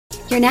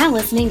You're now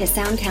listening to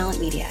Sound Talent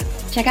Media.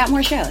 Check out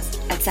more shows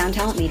at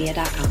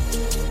soundtalentmedia.com.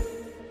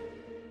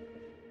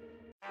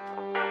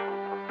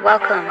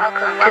 Welcome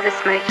to the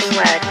Smoking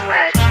Word.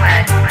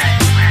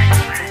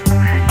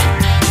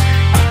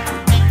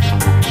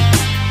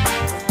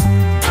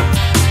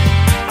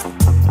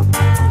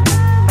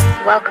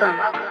 Welcome.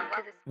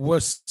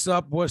 What's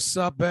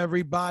up,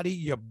 everybody?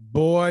 Your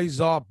boys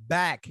are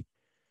back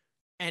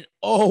and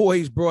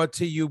always brought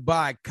to you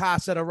by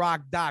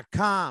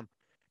CasaDeRock.com.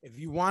 If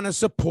you want to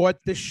support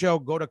the show,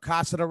 go to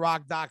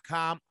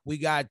CasaDeRock.com. We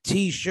got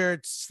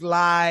t-shirts,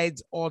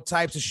 slides, all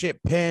types of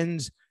shit,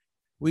 pins.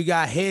 We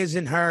got his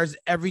and hers,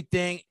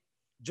 everything.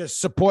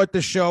 Just support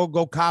the show.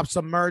 Go cop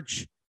some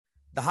merch.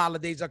 The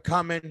holidays are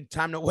coming.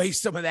 Time to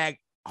waste some of that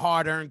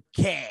hard-earned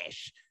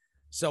cash.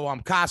 So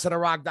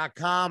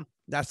CasaDeRock.com.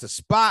 That's the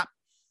spot.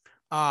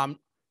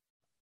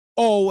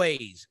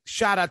 Always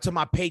shout out to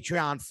my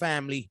Patreon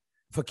family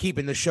for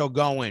keeping the show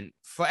going.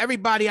 For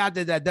everybody out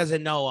there that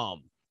doesn't know,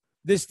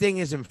 this thing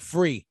isn't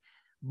free,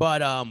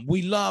 but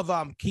we love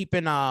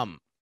keeping our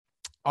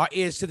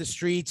ears to the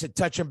streets and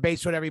touching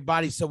base with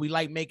everybody. So we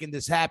like making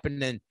this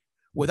happen. And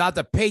without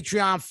the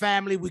Patreon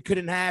family, we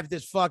couldn't have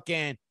this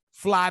fucking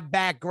fly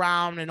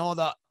background and all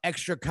the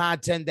extra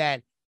content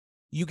that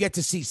you get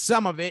to see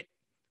some of it.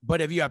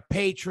 But if you're a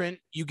patron,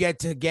 you get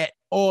to get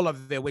all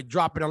of it. We're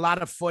dropping a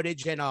lot of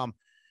footage, and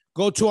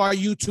go to our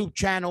YouTube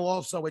channel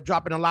also. We're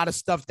dropping a lot of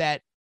stuff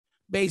that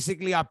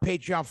basically our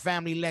Patreon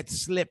family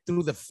lets slip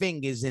through the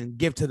fingers and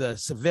give to the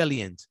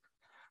civilians.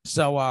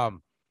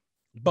 So,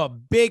 but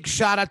big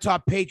shout out to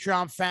our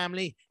Patreon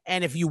family.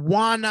 And if you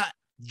want to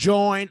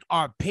join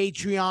our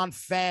Patreon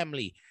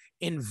family,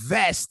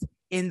 invest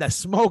in the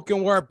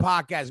Smoking Word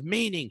podcast.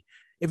 Meaning,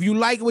 if you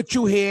like what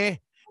you hear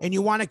and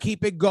you want to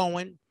keep it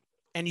going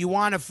and you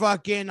want to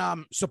fucking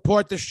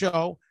support the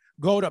show,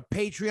 go to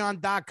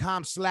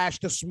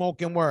patreon.com/the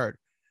Smoking Word.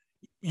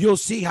 You'll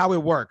see how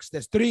it works.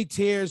 There's 3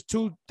 tiers,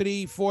 2,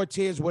 3, 4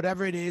 tiers,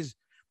 whatever it is.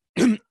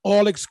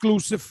 All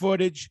exclusive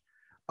footage.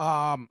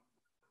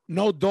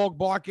 No dog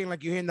barking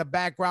like you hear in the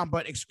background,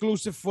 but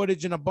exclusive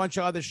footage and a bunch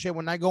of other shit.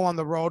 When I go on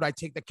the road, I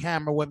take the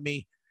camera with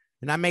me,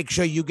 and I make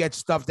sure you get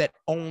stuff that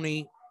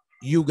only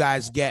you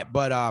guys get.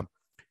 But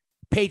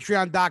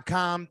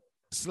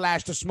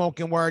patreon.com/the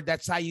Smoking Word.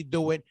 That's how you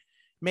do it.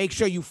 Make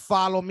sure you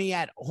follow me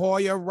at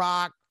Hoya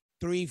Rock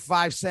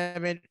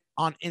 357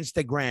 on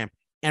Instagram.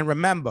 And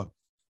remember,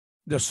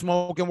 the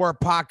Smoking Word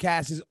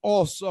podcast is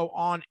also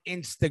on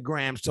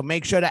Instagram. So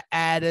make sure to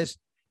add us.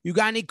 You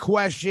got any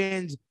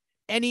questions?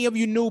 Any of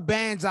you new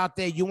bands out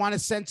there, you want to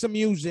send some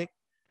music?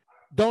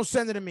 Don't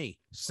send it to me.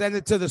 Send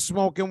it to the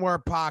Smoking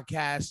Word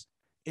podcast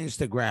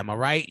Instagram. All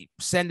right.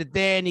 Send it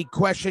there. Any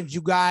questions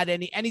you got?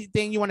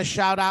 Anything you want to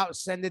shout out?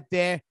 Send it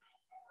there.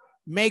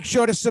 Make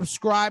sure to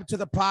subscribe to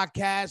the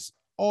podcast.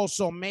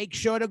 Also, make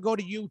sure to go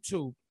to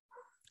YouTube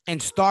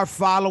and start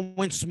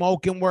following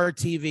Smoking Word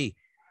TV.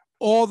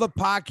 All the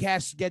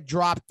podcasts get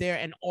dropped there,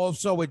 and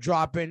also we're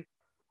dropping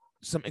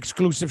some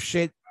exclusive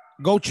shit.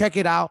 Go check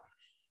it out.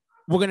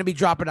 We're going to be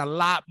dropping a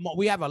lot more.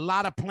 We have a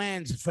lot of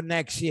plans for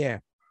next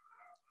year.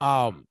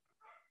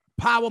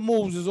 Power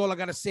moves is all I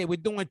got to say. We're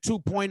doing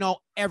 2.0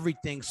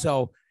 everything.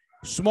 So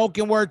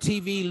Smoking Word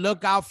TV,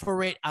 look out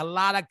for it. A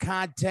lot of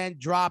content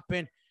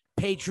dropping.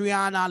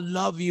 Patreon, I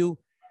love you.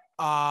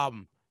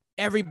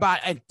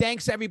 Everybody, and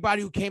thanks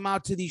everybody who came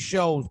out to these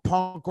shows.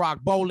 Punk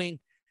Rock Bowling.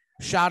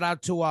 Shout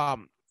out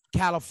to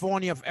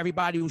California for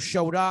everybody who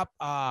showed up.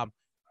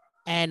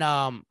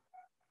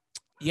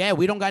 Yeah,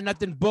 we don't got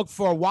nothing booked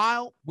for a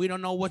while. We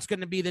don't know what's going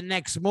to be the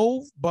next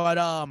move, but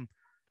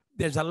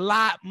there's a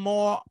lot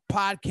more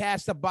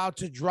podcasts about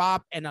to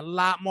drop and a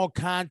lot more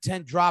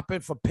content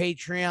dropping for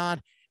Patreon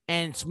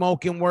and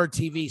Smoking Word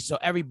TV. So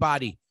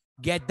everybody,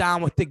 get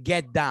down with the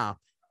get down.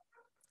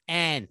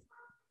 And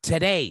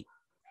today,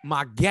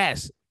 my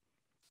guest,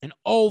 an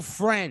old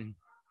friend,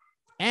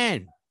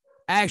 and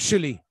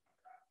actually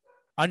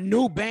a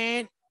new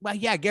band. Well,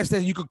 yeah, I guess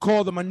that you could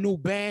call them a new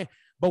band,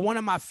 but one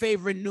of my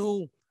favorite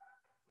new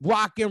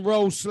rock and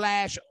roll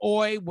 /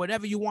 oi,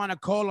 whatever you want to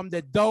call them,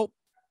 they're dope.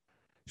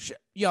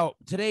 Yo,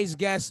 today's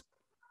guest,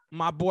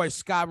 my boy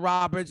Scott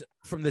Roberts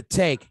from The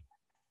Take.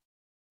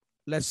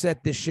 Let's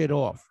set this shit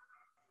off.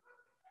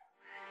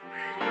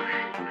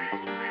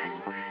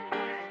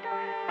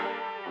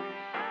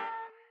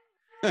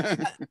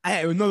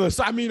 I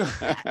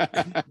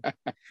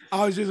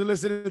was just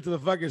listening to the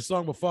fucking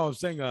song before I was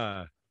saying,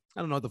 I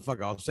don't know what the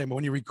fuck I was saying, but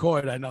when you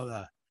record, I know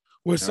that.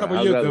 What's up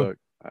with you, dude?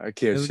 I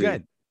can't see.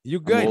 Good. You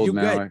good? You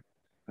good?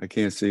 I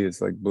can't see.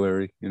 It's like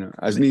blurry. You know,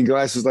 I just need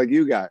glasses like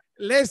you got.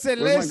 Listen.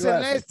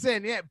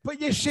 Yeah, put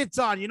your shits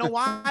on. You know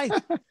why?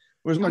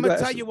 Where's my I'm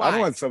glasses? gonna tell you why. I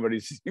don't want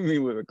somebody to see me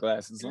with the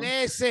glasses on.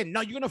 Listen,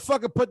 no, you're gonna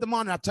fucking put them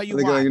on. And I'll tell you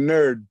why. Like a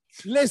nerd.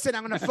 Listen,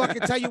 I'm gonna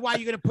fucking tell you why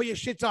you're gonna put your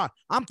shits on.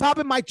 I'm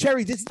popping my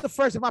cherries. This is the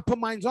first time I put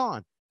mine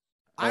on.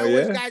 I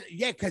always got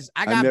because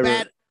I got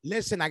bad.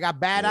 Listen, I got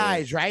bad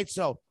eyes, right?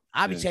 So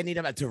obviously I need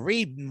them to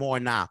read more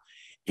now.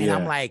 And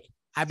I'm like,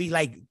 I be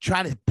like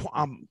trying to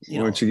you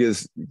know, once you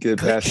get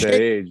past that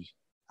age,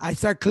 I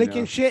start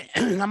clicking shit,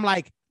 and I'm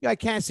like, yeah, I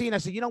can't see. And I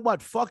said, you know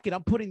what? Fuck it.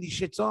 I'm putting these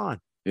shits on.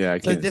 Yeah, I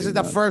So can't. this is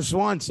the first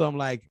one. So I'm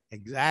like,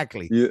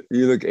 exactly. You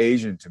look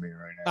Asian to me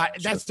right now.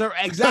 That's the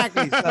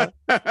exactly. So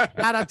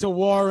shout out to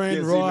Warren,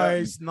 Can't see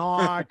Royce,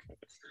 Narc,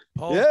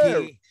 Pokey.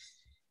 Yeah.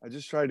 I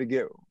just tried to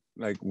get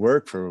like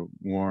work for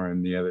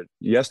Warren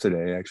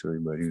yesterday actually,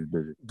 but he was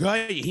busy.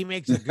 Good. He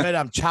makes a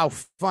good chow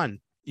fun.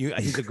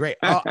 He's a great.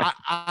 Oh,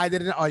 I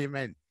didn't. Oh, you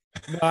meant.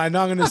 No, I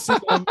know I'm gonna see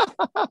him.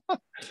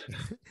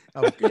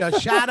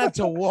 Shout out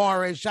to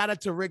Warren. Shout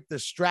out to Rick the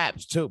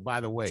Straps too,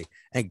 by the way,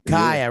 and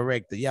Kaya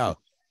Rick the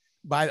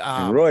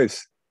and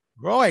Royce.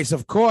 Royce,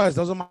 of course.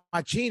 Those are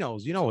my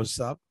chinos. You know what's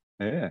up.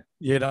 Yeah.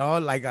 You know,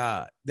 like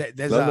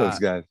there's Love those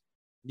guys.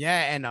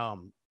 Yeah,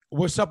 and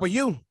what's up with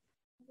you?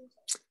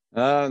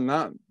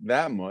 Not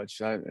that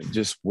much. I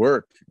just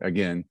work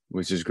again,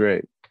 which is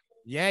great.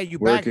 Yeah, you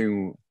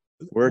working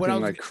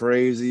like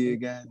crazy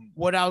again.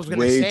 What I was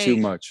gonna say, way too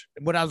much.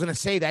 What I was gonna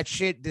say, that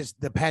shit,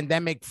 the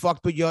pandemic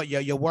fucked with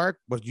your work.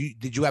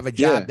 Did you have a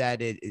job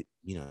that it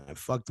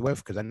fucked with?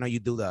 Because I know you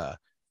do I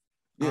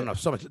don't know,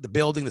 so much the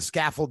building, the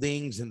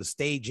scaffoldings, and the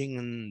staging,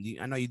 and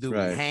I know you do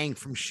hang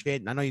from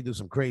shit. And I know you do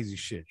some crazy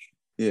shit.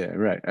 Yeah,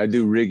 right. I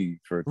do rigging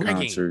for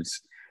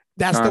concerts.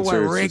 That's the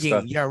word,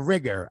 rigging. You're a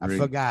rigger. I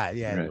forgot.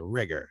 Yeah, right.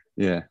 Rigger.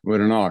 Yeah, with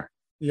an R.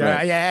 Yeah,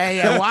 right.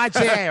 yeah. Watch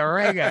it,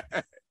 rigger.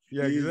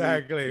 Yeah,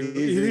 exactly.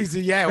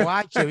 Easy. Yeah,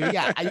 watch it.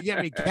 You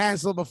get me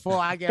canceled before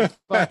I get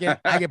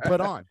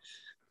put on.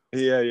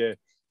 Yeah.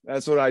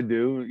 That's what I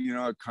do,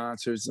 at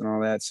concerts and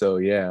all that. So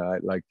yeah,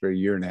 like for a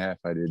year and a half,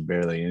 I did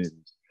barely anything.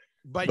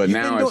 But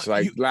now it's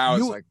like it's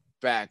like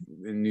back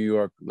in New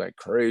York like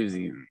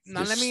crazy.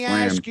 Now let me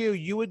ask you: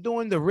 you were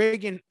doing the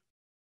rigging.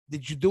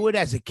 Did you do it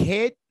as a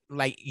kid,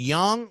 like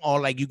young,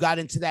 or like you got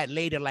into that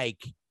later? Like,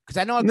 because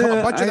I know a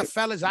bunch of the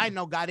fellas I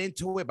know got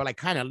into it, but like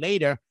kind of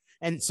later.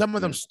 And some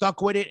of them stuck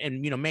with it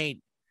and,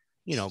 made,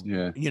 do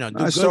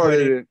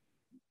good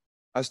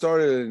I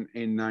started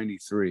in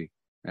 93,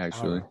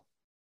 actually.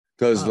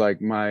 Because like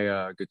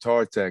my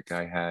guitar tech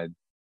I had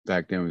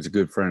back then was a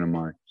good friend of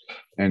mine.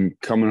 And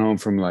coming home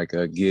from like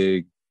a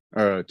gig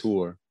or a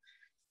tour,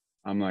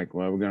 I'm like,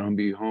 well, we're going to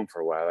be home for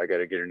a while. I got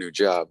to get a new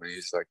job. And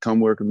he's like, come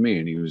work with me.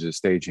 And he was a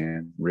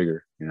stagehand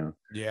rigger,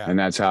 Yeah. And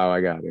that's how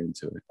I got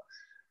into it.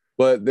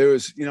 But there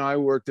was, I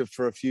worked it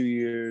for a few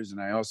years,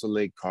 and I also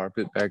laid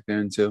carpet back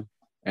then too,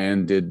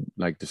 and did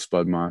like the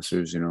Spud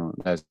Monsters.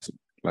 That's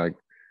like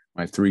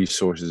my 3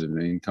 sources of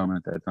income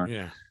at that time.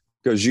 Yeah.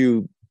 Because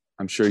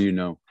I'm sure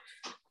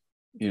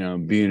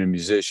being a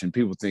musician,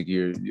 people think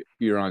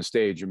you're on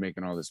stage, you're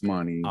making all this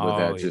money, but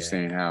that just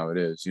ain't how it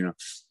is.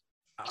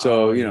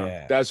 So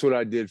that's what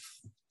I did.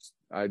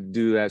 I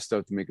do that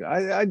stuff to make.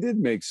 I did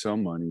make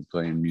some money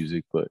playing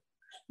music, but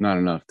not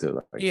enough to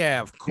like.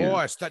 Yeah, of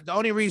course. The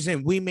only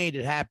reason we made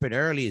it happen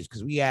early is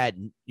because we had,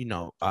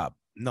 no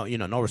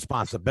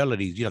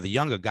responsibilities. The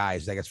younger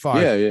guys, like as far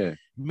as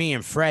me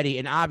and Freddie,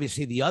 and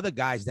obviously the other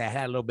guys that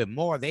had a little bit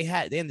more, they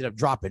ended up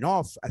dropping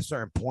off at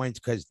certain points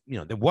because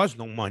there was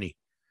no money.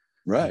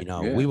 Right.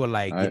 We were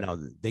like,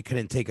 they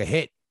couldn't take a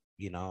hit.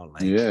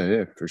 Like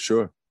yeah, for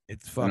sure.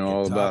 It's fucking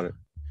all tough. About it.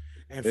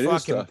 And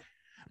fucking.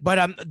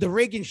 But the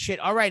rigging shit.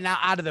 All right, now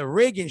out of the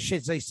rigging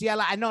shit, so you see,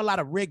 I know a lot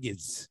of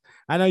riggers.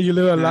 I know you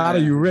know a lot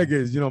of you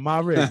riggers. My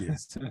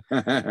riggers.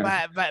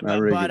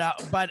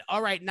 but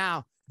all right,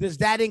 now does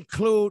that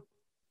include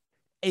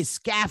a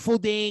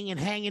scaffolding and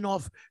hanging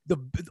off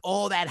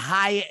all that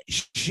high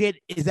shit?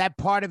 Is that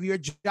part of your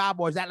job,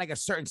 or is that like a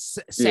certain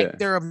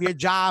sector of your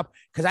job?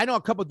 Because I know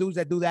a couple dudes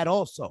that do that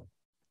also.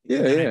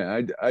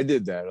 Yeah, I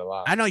did that a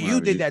lot. I know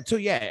you did that too.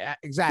 Yeah,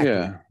 exactly.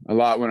 Yeah, a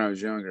lot when I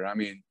was younger. I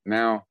mean,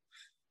 now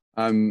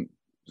I'm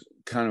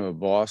kind of a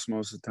boss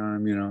most of the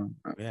time,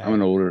 I'm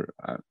an older,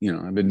 I've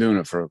been doing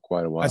it for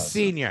quite a while. A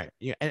senior,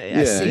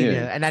 a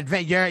senior, and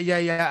advance.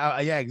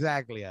 Yeah,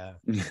 exactly.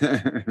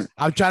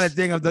 I'm trying to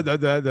think of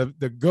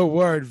the good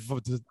word for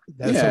so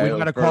we're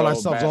gonna call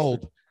ourselves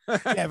old.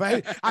 Yeah,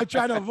 right. I'm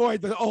trying to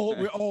avoid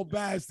we're old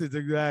bastards.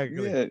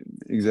 Exactly. Yeah,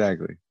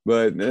 exactly.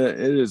 But it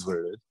is what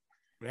it is.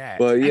 Yeah.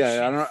 But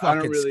yeah, I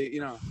don't really,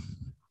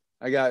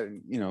 I got,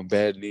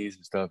 bad knees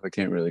and stuff. I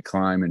can't really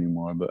climb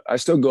anymore, but I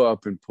still go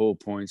up and pull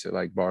points at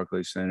like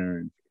Barclays Center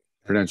and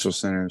Prudential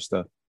Center and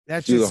stuff.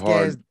 That just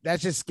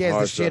scares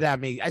the shit out of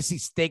me. I see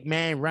Stick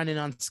Man running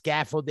on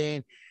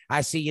scaffolding.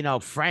 I see,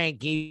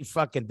 Frankie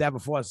fucking Devil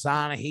Force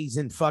Sana. He's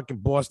in fucking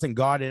Boston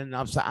Garden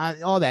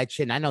and all that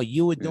shit. And I know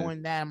you were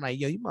doing that. I'm like,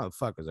 yo, you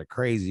motherfuckers are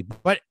crazy.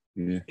 But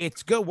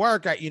it's good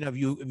work. If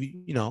you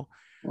well,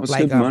 it's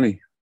like good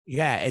money.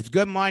 Yeah, it's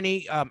good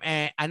money.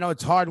 And I know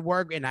it's hard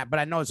work, but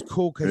I know it's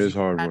cool because it's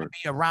hard work to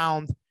be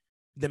around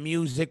the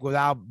music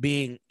without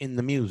being in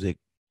the music.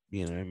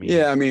 You know what I mean?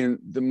 Yeah, I mean,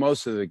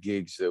 most of the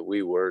gigs that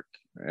we work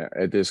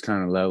at this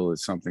kind of level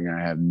is something I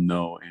have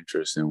no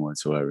interest in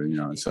whatsoever.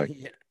 It's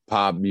like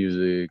pop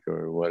music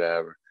or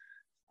whatever.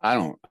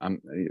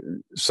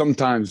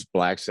 Sometimes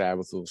Black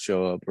Sabbath will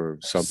show up or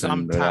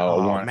something.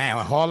 Man,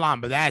 hold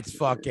on, but that's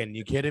fucking,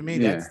 you kidding me?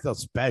 That's still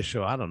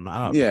special. I don't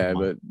know.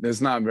 But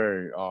it's not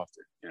very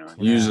often.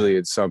 Usually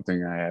it's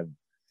something I have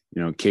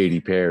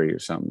Katy Perry or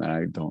something that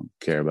I don't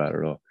care about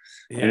at all.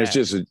 Yeah. And it's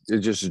just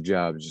a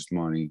job, it's just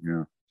money,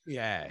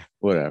 Yeah.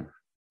 whatever.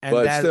 And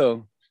But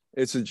still,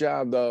 it's a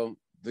job though.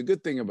 The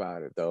good thing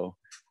about it though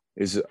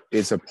is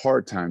it's a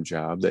part-time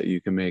job that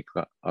you can make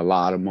a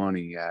lot of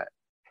money at,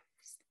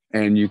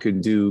 and you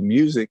can do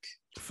music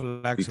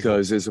flexible.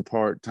 because it's a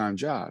part-time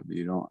job.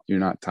 You're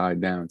not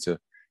tied down to,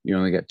 you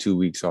only got 2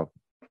 weeks off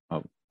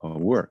of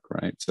work,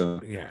 right?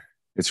 So yeah,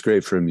 it's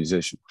great for a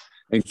musician.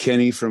 And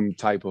Kenny from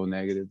Typo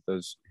Negative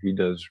does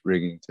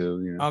rigging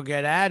too. Oh,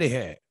 get out of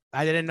here!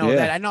 I didn't know Yeah.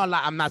 that. I know a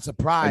lot. I'm not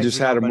surprised. I just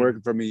had him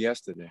working for me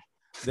yesterday.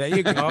 There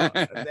you go.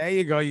 There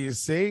you go. You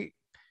see,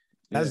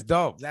 that's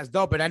dope. That's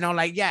dope. And I know,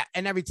 like, yeah.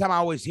 And every time I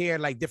always hear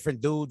like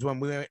different dudes when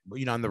we're,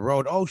 on the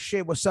road. Oh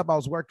shit, what's up? I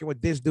was working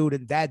with this dude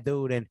and that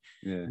dude, and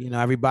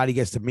everybody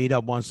gets to meet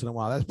up once in a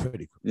while. That's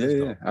pretty cool. That's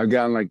dope. I've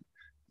gotten like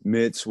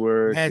Mitt's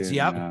work. Mitts,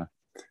 yep.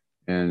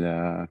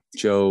 And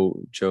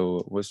Joe,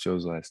 what's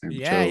Joe's last name?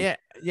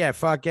 Yeah.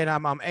 Fucking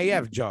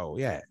AF Joe.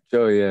 Yeah.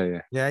 Joe,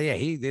 yeah. Yeah.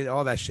 He did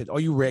all that shit. Oh,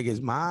 you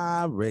riggers,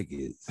 my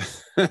riggers.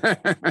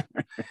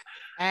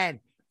 and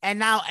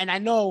now, and I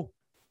know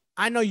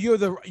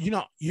you're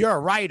you're a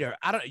writer.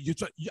 I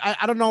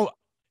don't know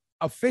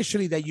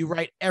officially that you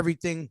write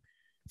everything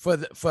for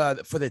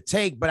the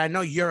take, but I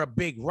know you're a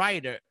big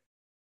writer.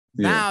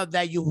 Yeah.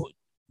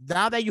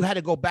 Now that you had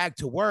to go back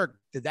to work,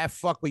 did that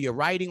fuck with your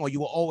writing, or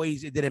you were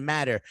always, it didn't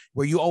matter?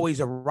 Were you always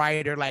a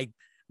writer, like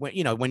when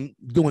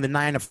doing the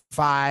 9 to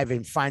 5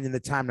 and finding the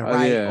time to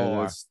write?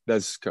 Yeah,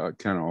 that's kind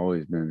of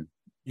always been,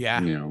 yeah,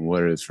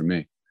 what it is for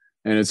me.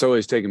 And it's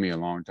always taken me a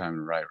long time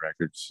to write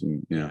records,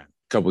 and a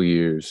couple of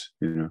years,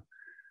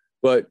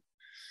 But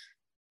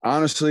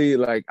honestly,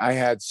 like, I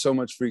had so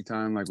much free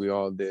time, like we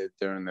all did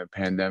during the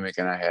pandemic,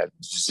 and I had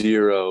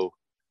zero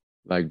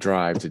like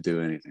drive to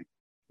do anything.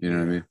 You know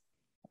what I mean?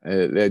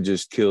 That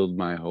just killed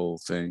my whole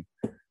thing.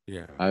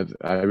 Yeah,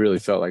 I really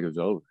felt like it was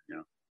over.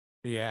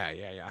 Yeah.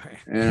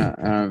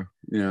 And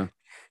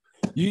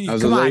You I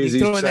was come a on, lazy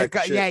you throwing that, sack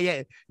of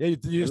shit. yeah. You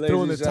just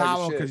throwing the lazy sack of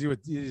towel shit. because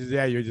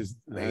you're just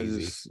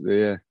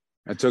lazy.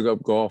 I took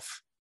up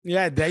golf.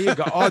 Yeah, there you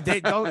go.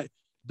 Oh,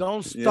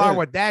 don't start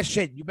with that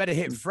shit. You better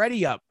hit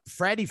Freddie up.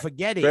 Freddie,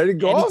 forget it. Freddie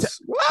golf?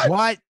 What?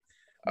 My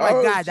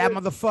Oh, God, that shit.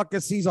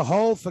 motherfucker sees a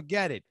hole.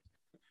 Forget it.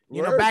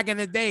 Word. Back in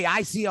the day,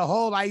 I see a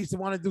hole. I used to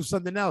want to do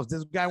something else.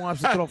 This guy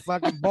wants to throw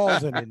fucking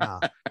balls in it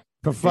now.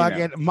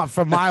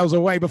 For miles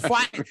away. Before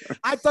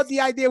I thought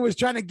the idea was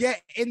trying to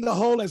get in the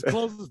hole as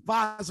close as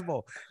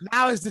possible.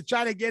 Now it's to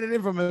try to get it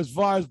in from as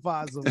far as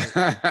possible.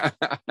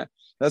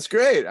 That's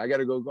great. I got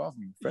to go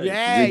golfing. Freddie.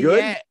 Yeah, Is he good?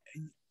 yeah.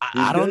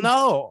 I don't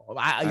know.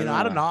 I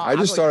don't know. I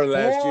just started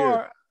last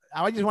year.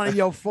 I just wanted to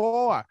go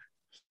 4.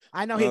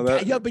 I know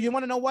Well, but you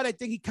want to know what? I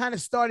think he kind of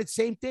started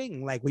same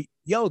thing. Like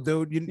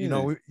dude, you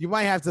know, you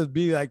might have to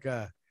be like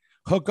a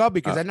hook up,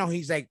 because I know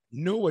he's like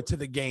newer to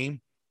the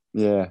game.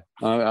 Yeah,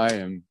 I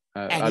am.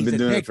 I've been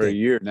doing it for a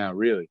year now.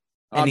 Really,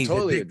 And I'm he's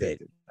totally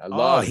addicted. I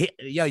love it.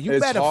 You It's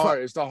better.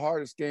 hard. It's the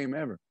hardest game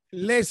ever.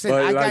 Listen,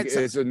 But I like, got.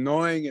 it's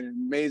annoying and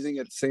amazing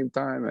at the same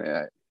time.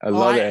 I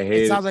love it. I hate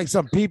it it. sounds like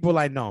some people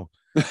I know.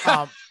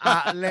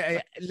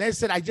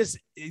 Listen, I just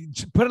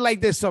put it like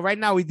this. So right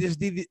now we just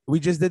did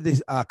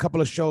this a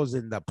couple of shows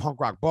in the Punk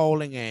Rock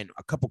Bowling and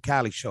a couple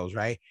Cali shows,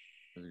 right?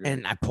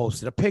 And I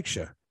posted a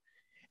picture,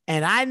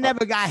 and I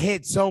never got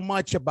hit so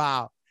much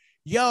about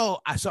so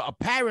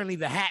apparently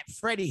the hat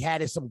Freddie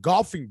had is some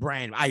golfing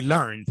brand. I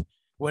learned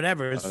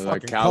whatever it's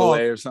like fucking Callaway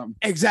called. or something.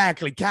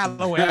 Exactly,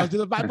 Callaway. I was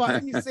just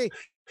about you see.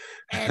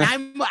 And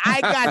I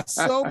got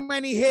so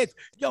many hits.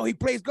 Yo, he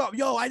plays golf.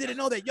 Yo, I didn't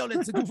know that. Yo,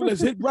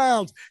 let's hit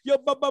rounds. Yo,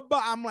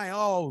 I'm like,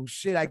 oh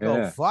shit. I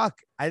go, fuck.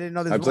 I didn't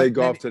know this. I played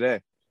golf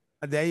today.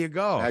 There you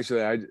go.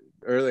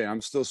 Actually,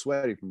 I'm still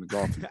sweaty from the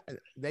golf.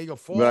 There you go.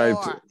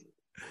 4.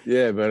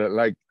 But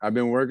like I've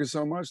been working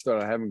so much that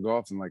I haven't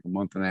golfed in like a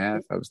month and a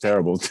half. I was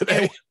terrible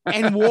today.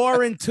 And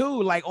Warren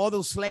too. Like all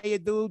those Slayer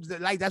dudes.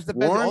 That's the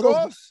best. Warren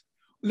golf?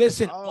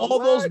 Listen, all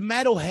those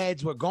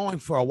metalheads were going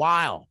for a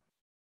while.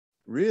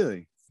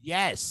 Really?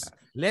 Yes.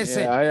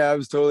 Listen, I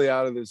was totally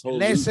out of this whole.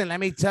 Listen, let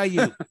me tell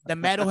you, the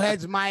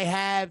metalheads might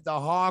have the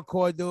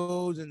hardcore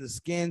dudes and the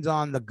skins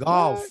on the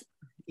golf,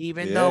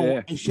 even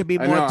though it should be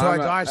more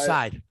towards our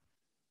side.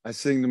 I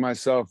sing to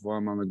myself while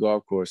I'm on the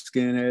golf course.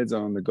 Skinheads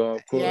on the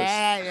golf course.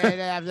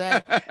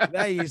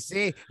 Yeah. You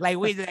see, like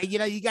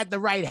you got the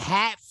right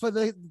hat for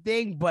the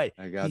thing, but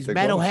these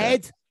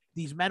metalheads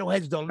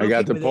don't look. I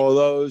got the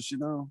polos,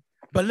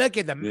 But look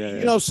at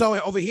them,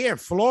 So over here in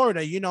Florida,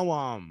 I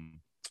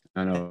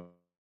know.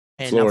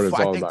 And Florida's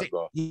all about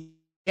golf.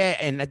 Yeah,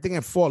 and I think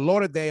in Fort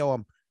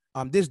Lauderdale,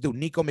 this dude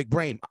Nico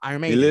McBrain,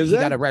 Iron Man, he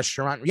got a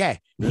restaurant. Yeah,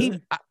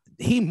 really?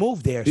 he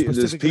moved there.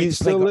 Does Pete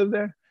still live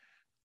there?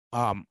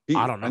 I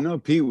don't know. I know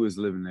Pete was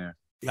living there.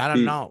 I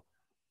don't know.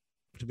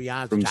 To be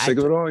honest, from sick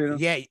of it all,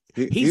 Yeah,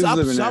 he's up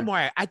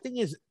somewhere. There. I think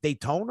it's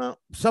Daytona,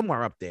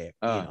 somewhere up there.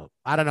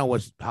 I don't know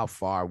how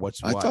far.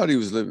 I thought he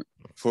was living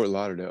Fort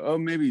Lauderdale. Oh,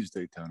 maybe he's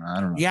Daytona.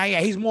 I don't know. Yeah,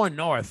 he's more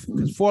north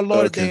because Fort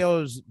Lauderdale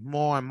is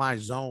more in my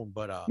zone.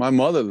 But my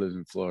mother lives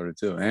in Florida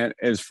too, and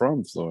is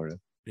from Florida.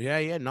 Yeah,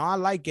 yeah. No, I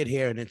like it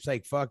here, and it's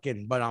like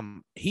fucking. But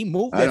he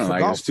moved I there don't for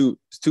like it. golf.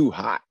 It's too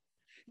hot.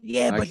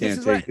 Yeah, I but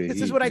can't take the this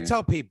is heat, what I man.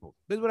 tell people.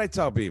 This is what I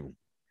tell people.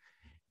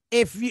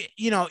 If you're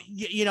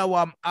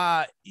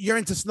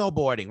into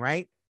snowboarding,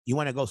 right? You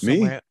want to go Me?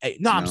 somewhere.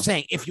 No, I'm No.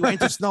 saying if you're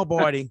into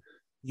snowboarding,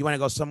 you want to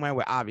go somewhere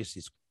where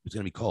obviously it's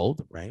gonna be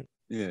cold, right?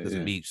 Yeah, It's gonna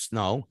yeah. be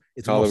snow.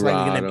 It's most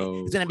likely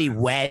Colorado. it's gonna be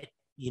wet,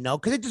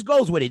 because it just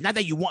goes with it. Not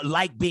that you want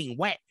like being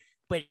wet,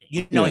 but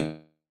Yeah.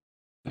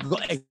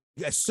 it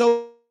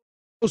associates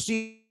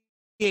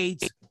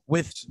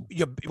with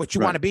what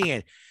you Right. want to be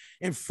in.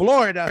 In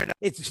Florida,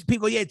 it's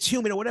people, it's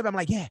humid or whatever. I'm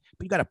like, yeah,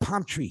 but you got a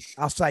palm tree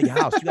outside your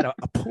house. You got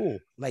a pool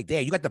like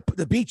there. You got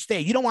the beach there.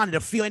 You don't want it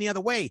to feel any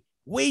other way.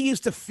 We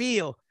used to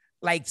feel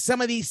like some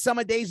of these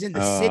summer days in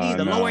the city,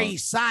 the Lower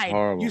East Side,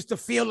 Horrible. used to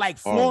feel like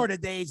Horrible. Florida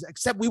days,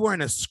 except we were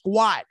in a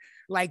squat,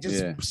 like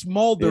just Yeah.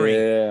 smoldering.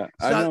 Yeah,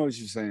 I So- know what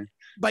you're saying.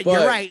 But But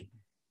you're right.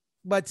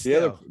 But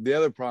still, The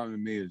other problem with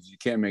me is you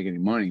can't make any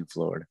money in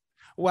Florida.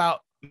 well,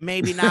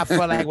 maybe not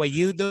for like what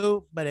you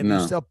do, but if you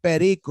No. sell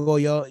perico,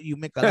 you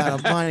make a lot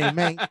of money,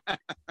 man. That's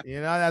nah.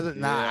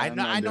 Yeah, I I'm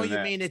know, not I know doing you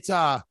that. mean. It's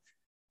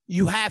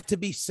you have to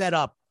be set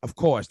up, of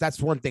course.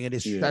 That's one thing. It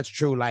is Yeah. that's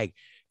true. Like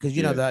because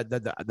Yeah.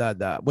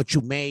 the what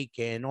you make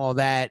and all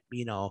that.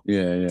 Yeah,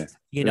 yeah.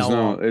 You There's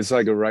know. it's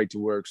like a right to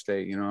work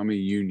state. I'm a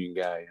union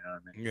guy. You know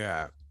what I mean?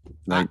 Yeah.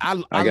 Like I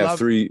got love,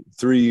 three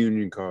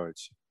union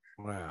cards.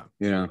 Wow.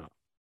 Yeah.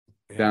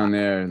 Yeah, Down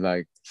there,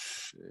 like.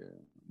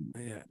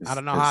 Yeah. I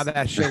don't know how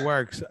that shit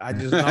works. I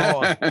just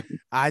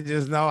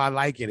know I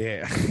like it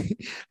here.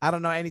 I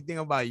don't know anything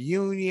about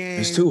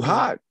unions. It's too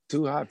hot.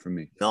 Too hot for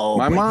me. No,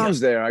 My but mom's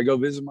there. I go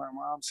visit my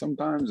mom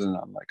sometimes, and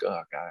I'm like,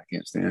 oh God, I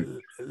can't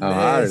stand how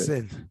hot it is.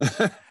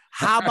 Listen.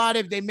 How about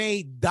if they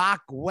made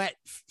Doc wet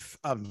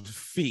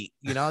feet?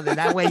 Then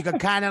that way you could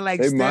kind of like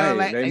They still might.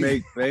 like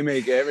They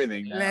make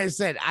everything. Now.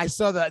 Listen, I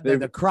saw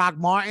the Croc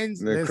Martens.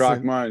 The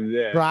Croc Martens,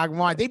 yeah. Croc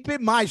Martens. They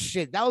bit my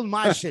shit. That was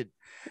my shit.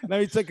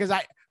 Let me tell you, because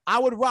I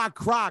would rock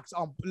Crocs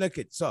on. Look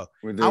it. So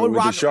With I would the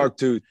rock shark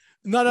tooth.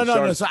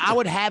 No. So I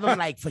would have them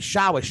like for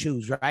shower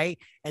shoes, right?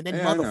 And then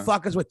Yeah, I know.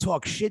 motherfuckers would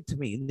talk shit to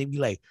me, and they'd be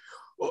like,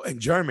 "Oh, in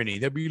Germany,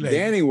 they'd be like,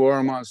 Danny wore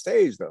them on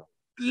stage though.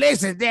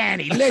 listen,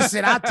 Danny,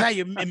 listen, I'll tell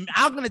you,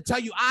 I'm gonna tell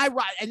you,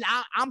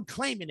 I'm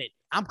claiming it.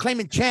 I'm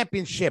claiming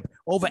championship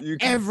over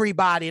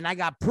everybody, and I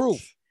got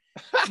proof.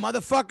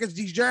 Motherfuckers,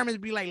 these Germans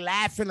be like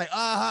laughing, like,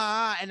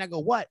 and I go,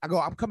 what? I go,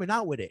 I'm coming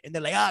out with it. And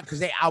they're like,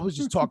 because I was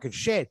just talking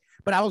shit.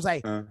 But I was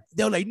like,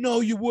 they were like,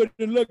 no, you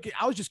wouldn't look.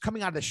 I was just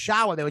coming out of the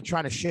shower. They were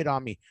trying to shit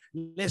on me.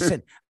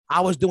 Listen,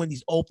 I was doing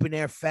these open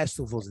air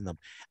festivals in them.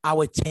 I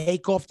would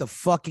take off the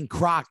fucking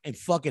Croc and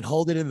fucking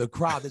hold it in the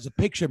crowd. There's a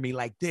picture of me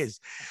like this.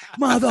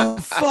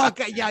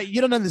 Motherfucker. Yeah,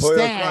 you don't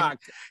understand.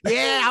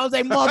 Yeah, I was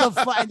like,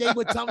 motherfucker. And they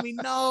would tell me,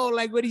 no,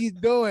 like, what are you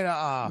doing?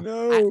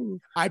 No.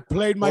 I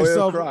played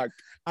myself. Croc.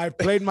 I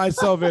played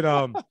myself in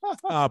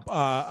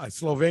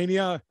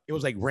Slovenia. It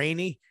was like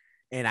rainy.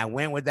 And I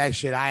went with that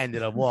shit. I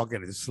ended up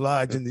walking in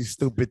sludge and these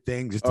stupid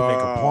things just to make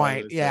a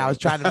point. Yeah, I was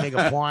trying to make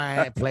a point.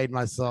 I played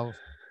myself.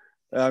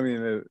 I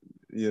mean,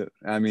 you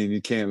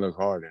can't look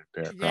hard at a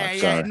pair of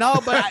Crocs. Yeah. No,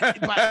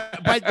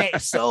 but they're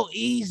so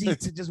easy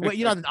to just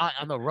wait. On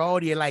the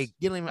road, you're like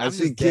dealing. I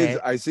see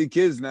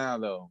kids now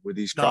though with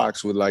these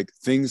Crocs with like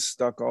things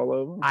stuck all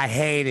over. I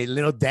hate it.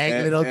 Little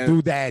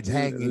doodads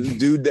hanging.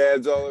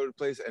 Doodads all over the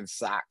place and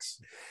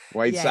socks.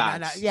 White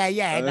socks. No.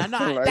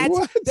 Like,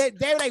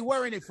 they're like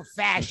wearing it for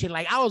fashion.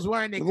 Like I was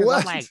wearing it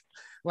because I'm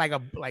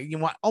like you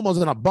want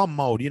almost in a bum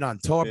mode, on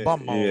tour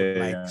bum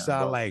mode.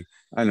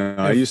 I know.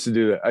 I used to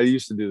do that. I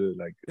used to do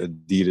the like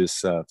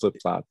Adidas flip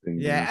flop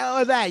thing.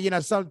 Yeah, or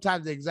that,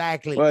 sometimes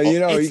exactly. Well,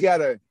 you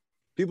gotta.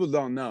 People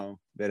don't know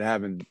that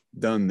haven't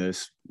done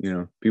this.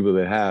 People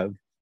that have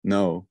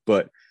know,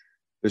 but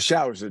the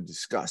showers are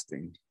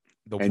disgusting.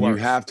 You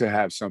have to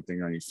have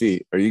something on your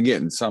feet, or you're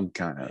getting some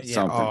kind of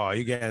something. Oh,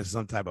 you're getting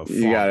some type of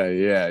you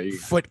gotta,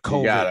 foot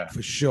COVID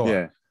for sure.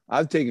 Yeah,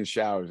 I've taken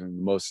showers in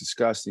the most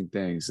disgusting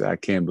things. I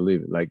can't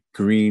believe it, like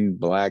green,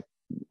 black,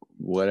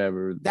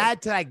 whatever.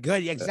 That's like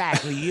good,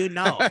 exactly.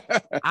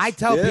 I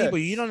tell people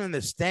you don't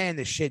understand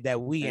the shit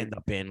that we end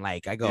up in.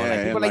 Like I go,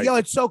 people are like, yo,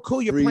 it's so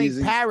cool. You're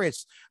playing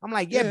Paris. I'm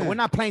like, yeah, but we're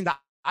not playing the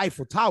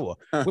Eiffel Tower.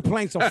 We're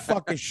playing some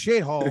fucking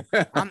shithole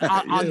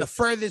on the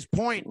furthest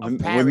point of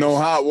Paris with no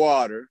hot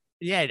water.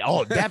 Yeah,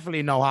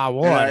 definitely no hot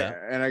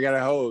water. And I got a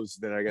hose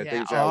that I got to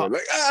take a shower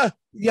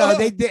with.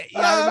 They did.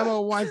 Yeah, I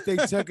remember once they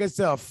took us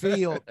to a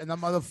field and the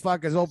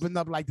motherfuckers opened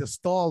up like the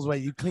stalls where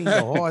you clean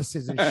the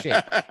horses and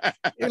shit.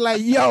 You're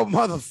like, yo,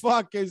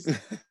 motherfuckers.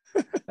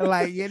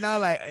 Like,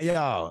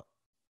 yo,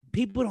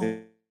 people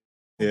don't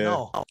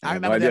know. I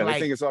remember that, like, I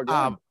think it's all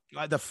gone.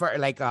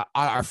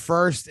 Our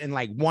first and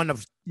like one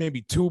of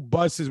maybe two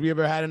buses we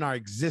ever had in our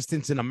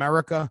existence in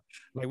America.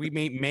 Like we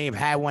may have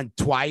had one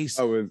twice.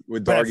 Oh,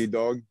 with Doggy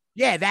Dog.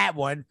 Yeah, that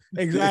one.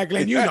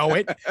 Exactly. And you know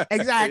it.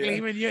 Exactly.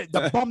 Even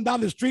the bum down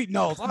the street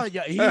knows. Oh,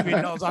 yeah, he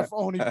even knows our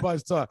phony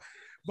buzz talk.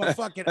 But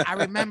fucking, I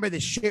remember the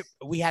shit.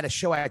 We had a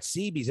show at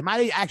CB's. It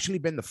might have actually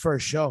been the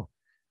first show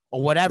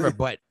or whatever.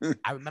 But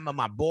I remember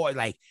my boy,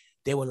 like,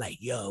 they were like,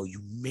 yo,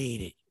 you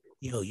made it.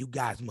 Yo, you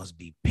guys must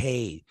be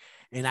paid.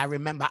 And I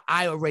remember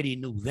I already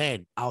knew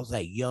then. I was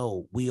like,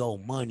 yo, we owe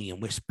money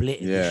and we're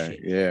splitting this shit.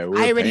 Yeah.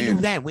 I already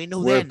knew then. We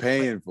knew we're then.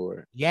 paying for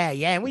it. Yeah.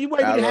 And we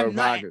didn't have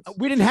nothing.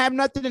 We didn't have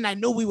nothing, and I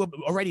knew we were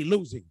already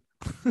losing.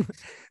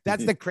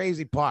 That's the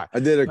crazy part. I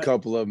did a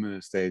couple of them in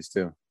the States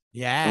too.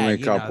 Yeah. Only a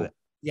couple.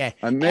 Yeah.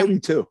 Maybe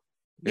two.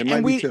 It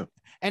might be two.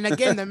 And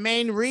again, the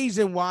main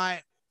reason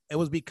why it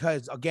was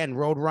because, again,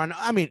 Roadrunner.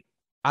 I mean,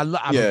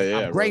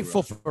 I'm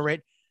grateful for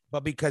it,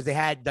 but because they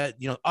had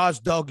us,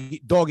 Doggy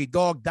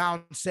Dog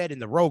Downset,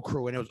 and the road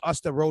crew, and it was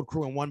us, the road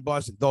crew, in one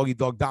bus, and Doggy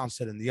Dog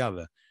Downset in the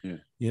other.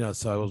 Yeah.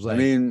 So it was like. I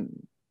mean,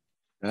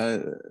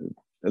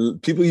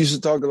 people used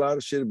to talk a lot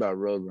of shit about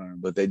Roadrunner,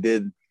 but they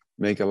did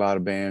make a lot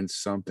of bands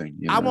something.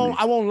 I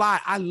won't lie.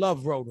 I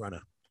love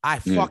Roadrunner. I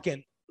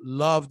fucking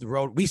loved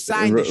Road. We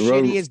signed the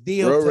shittiest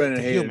deal Roadrunner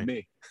to hated Human.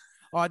 Me.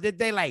 Or did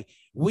they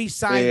we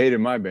signed? They hated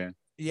my band.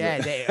 Yeah,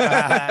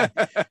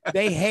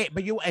 they hate.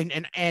 But you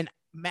and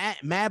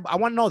Mad. I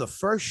want to know the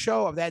first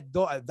show of that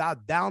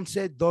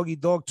Downset Doggy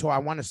Dog tour. I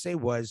want to say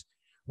was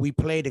we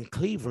played in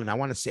Cleveland. I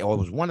want to say, it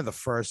was one of the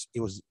first. It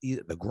was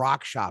either the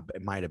Grog Shop.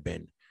 It might have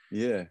been.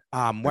 Yeah.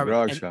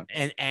 Grog Shop.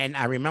 And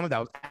I remember that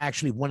was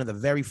actually one of the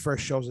very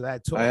first shows of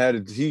that tour. I had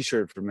a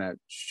T-shirt from that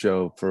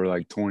show for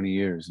like 20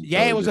 years.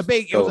 Yeah, it was a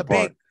big.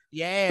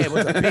 Yeah, it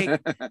was a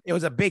big. It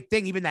was a big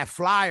thing. Even that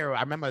flyer,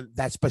 I remember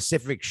that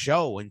specific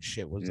show and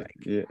shit was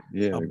the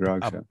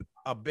Grog Shop,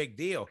 a big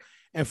deal.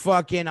 And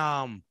fucking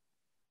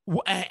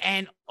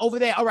and over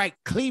there, all right,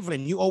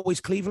 Cleveland. You always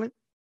Cleveland?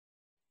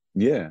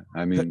 Yeah,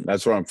 I mean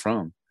that's where I'm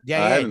from.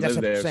 Yeah, I haven't that's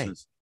lived what I'm there saying.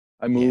 since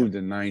I moved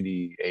in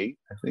 '98,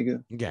 I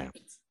think. Yeah,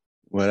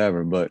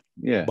 whatever, but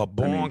yeah. But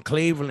born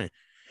Cleveland,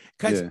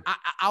 because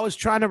I was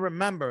trying to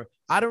remember.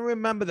 I don't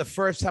remember the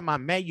first time I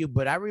met you,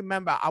 but I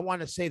remember, I want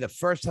to say the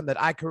first time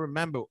that I can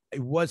remember, it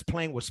was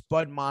playing with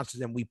Spud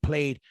Monsters, and we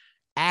played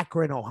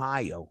Akron,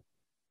 Ohio.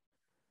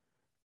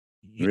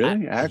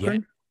 Really?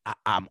 Akron? Yeah,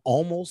 I'm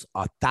almost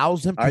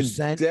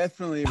 1,000%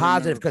 definitely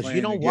positive, because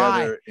you know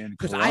why?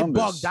 Because I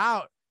bugged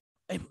out.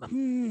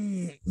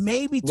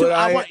 Maybe too.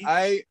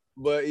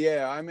 But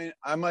yeah, I mean,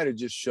 I might have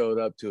just showed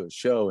up to a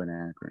show in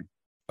Akron.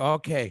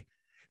 Okay.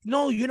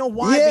 No, you know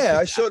why? Yeah,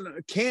 I showed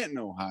Canton,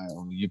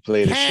 Ohio. You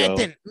played a show.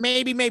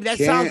 Maybe that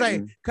Canton, sounds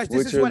like, because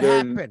this is what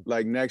happened.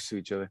 Like next to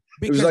each other.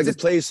 Because it was like a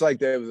place like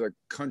that. It was a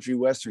country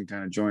western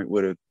kind of joint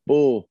with a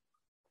bull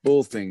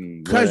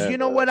thingy. Because you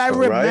know what I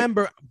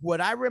remember? Right?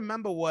 What I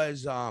remember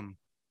was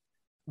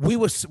we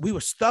were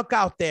stuck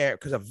out there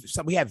because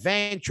we had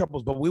van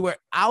troubles, but we were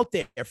out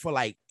there for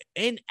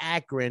in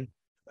Akron.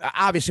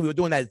 Obviously, we were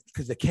doing that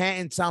because the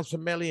Canton sounds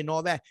familiar and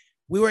all that.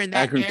 We were in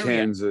that Akron, area.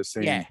 Kansas,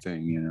 same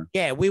thing,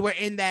 Yeah, we were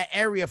in that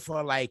area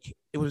for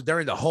it was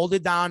during the Hold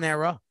It Down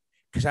era,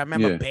 because I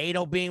remember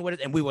Beto being with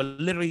it, and we were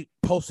literally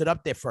posted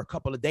up there for a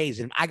couple of days,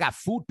 and I got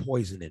food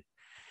poisoning,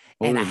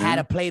 and I had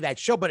to play that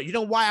show. But you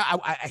know why?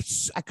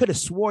 I could have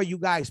swore you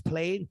guys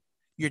played.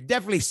 You're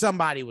definitely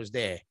somebody was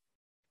there.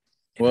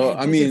 Well,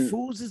 I mean,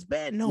 Fools is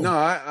bad. No,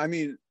 I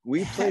mean,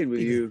 we played with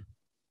you.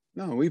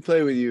 No, we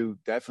played with you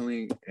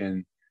definitely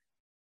in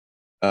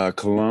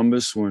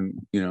Columbus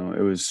when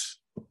it was.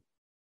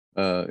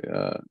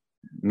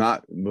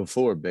 Not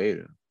before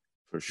Beta,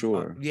 for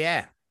sure.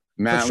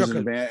 Matt was in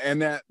the band,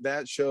 and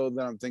that show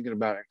that I'm thinking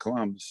about in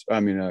Columbus,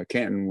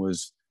 Canton,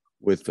 was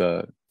with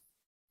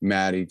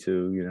Maddie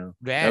too.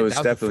 That was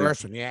definitely the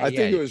first one. I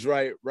think it was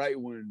right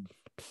when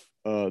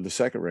the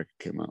second record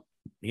came out.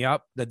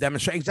 Yep, the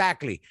demonstration,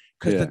 exactly.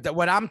 Because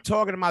what I'm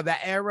talking about,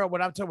 that era,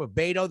 what I'm talking about,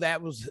 Beto,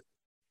 that was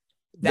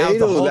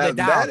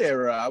that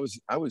era.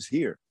 I was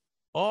here.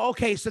 Oh,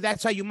 okay. So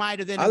that's how you might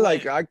have then.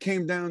 I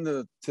came down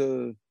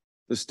to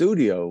the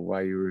studio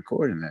while you were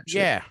recording that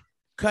shit. Yeah.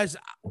 Because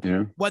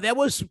there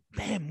was,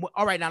 man.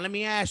 All right, now let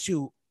me ask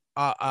you.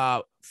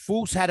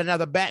 Foos had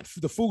another band,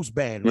 the Foos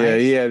band, right? Yeah,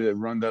 he had a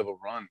Run Devil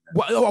Run.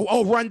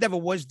 Run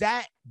Devil, was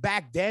that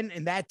back then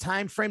in that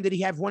time frame? Did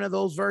he have one of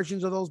those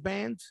versions of those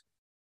bands?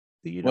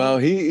 Well,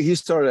 he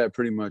started that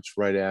pretty much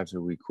right after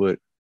we quit.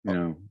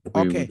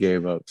 We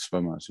gave up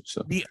Spud Monsters.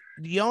 So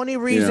the only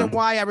reason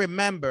why I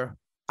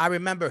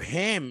remember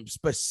him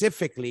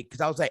specifically,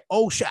 because I was like,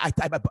 oh shit,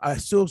 I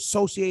still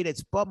associated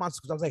Spud Monsters,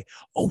 because I was like,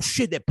 oh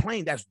shit, they're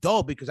playing. That's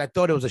dope, because I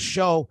thought it was a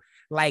show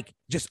like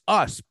just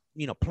us,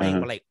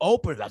 playing with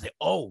openers. I was like,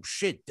 oh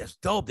shit, that's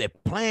dope. They're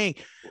playing,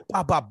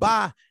 blah, blah,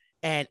 blah.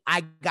 And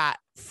I got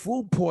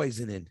food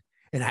poisoning.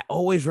 And I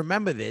always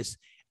remember this.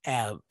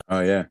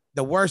 The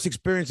worst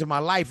experience of my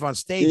life on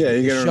stage. Yeah,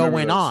 you the show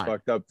went on.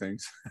 Fucked up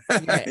things.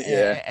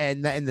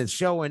 And the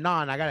show went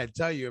on. I gotta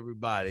tell you,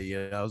 everybody,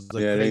 I was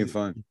like, it ain't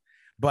fun.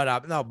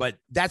 But no, but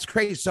that's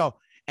crazy. So,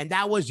 and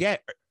that was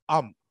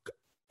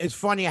it's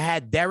funny. I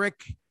had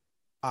Derek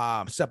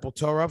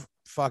Sepultura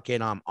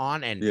fucking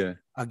on, and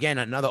again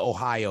another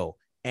Ohio,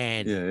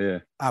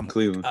 and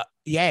Cleveland.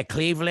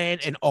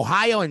 Cleveland and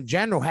Ohio in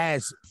general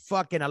has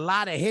fucking a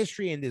lot of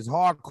history in this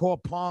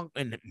hardcore punk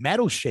and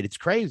metal shit. It's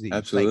crazy.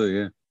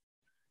 Absolutely,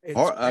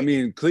 I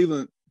mean,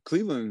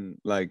 Cleveland,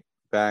 like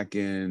back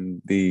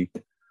in the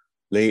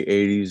late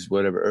 80s,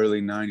 whatever,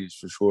 early 90s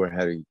for sure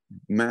had a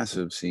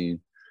massive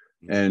scene.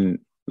 And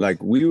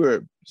like we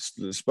were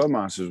the Spud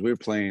Monsters, we were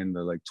playing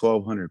the like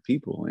 1,200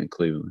 people in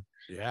Cleveland.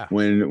 Yeah.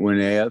 When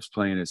AF's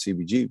playing at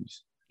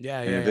CBGB's.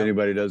 Yeah. And if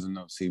anybody doesn't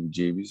know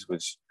CBGB's,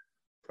 which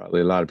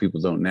probably a lot of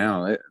people don't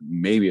now,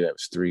 maybe that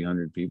was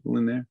 300 people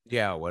in there.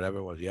 Yeah, whatever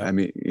it was. Yeah. I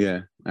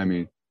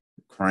mean,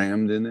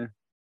 crammed in there.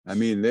 I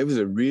mean, there was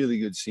a really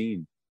good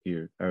scene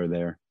here or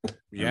there.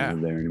 Yeah. I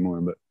don't live there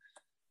anymore, but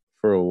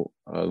for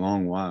a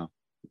long while.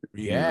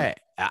 Yeah.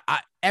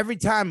 Every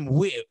time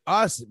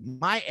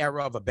my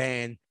era of a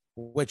band,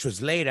 which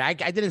was later, I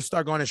didn't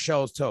start going to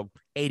shows till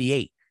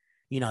 88.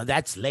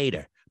 That's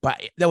later.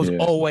 But there was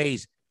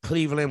always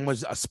Cleveland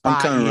was a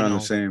spot. I'm kind of around the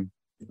same.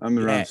 I'm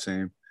around the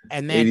same.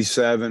 And then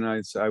 87,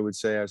 I would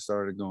say I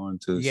started going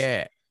to.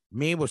 Yeah.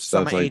 Me was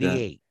summer like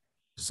 88.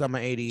 Summer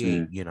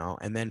 88,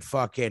 and then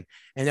and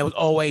there was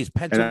always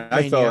Pennsylvania.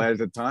 And I felt at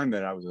the time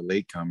that I was a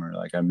latecomer.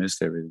 Like I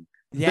missed everything.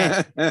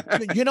 Yeah.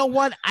 You know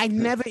what? I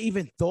never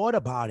even thought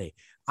about it.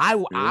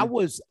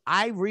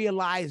 I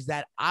realized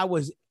that I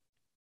was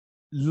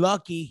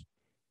lucky,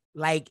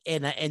 like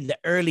in the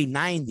early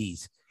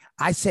 90s.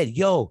 I said,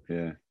 yo,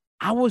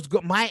 I was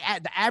good.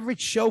 The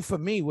average show for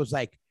me was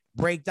like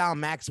Breakdown,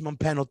 Maximum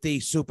Penalty,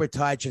 Super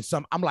Touch,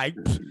 and I'm like,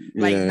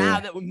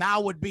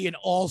 now would be an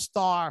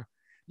all-star,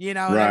 what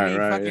I mean?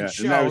 Fucking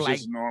show. And that was like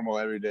just normal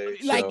every day.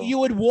 Like you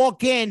would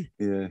walk in,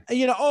 and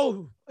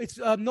it's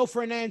no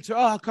for an answer.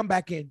 Oh, I'll come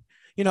back in.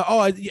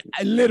 I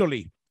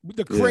literally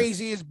the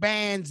craziest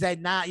bands that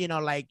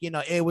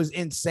it was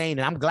insane.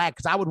 And I'm glad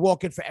because I would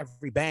walk in for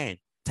every band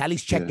to at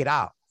least check it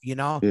out,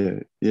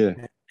 Yeah.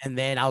 And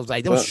then I was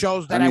like, there was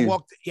shows that I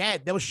walked. Yeah,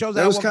 there was shows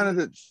that was kind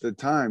of the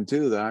time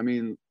too. Though I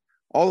mean,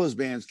 all those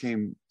bands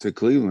came to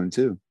Cleveland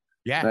too.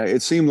 Yeah,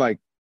 it seemed like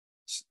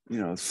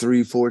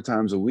 3-4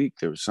 times a week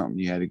there was something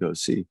you had to go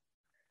see.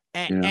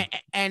 And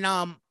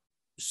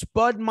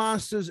Spud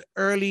Monsters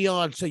early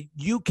on. So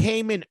you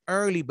came in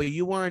early, but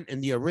you weren't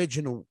in the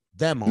original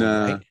demo,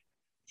 right?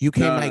 You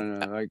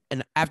came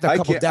and after a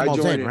couple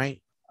demos in, right?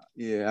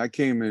 Yeah, I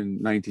came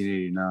in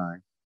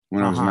 1989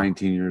 when I was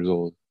 19 years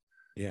old.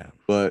 Yeah,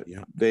 but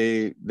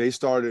they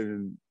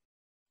started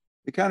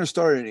they kind of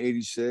started in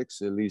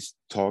 86, at least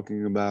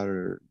talking about it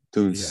or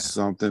doing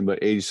something. But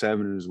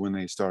 87 is when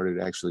they started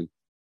actually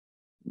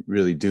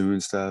really doing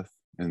stuff.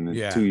 And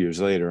then 2 years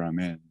later, I'm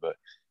in.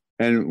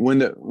 And when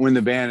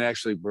the band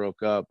actually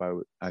broke up,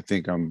 I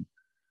think I'm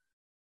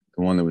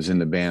the one that was in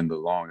the band the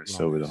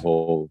longest over the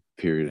whole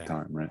period of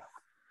time, right?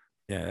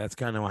 Yeah, that's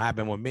kind of what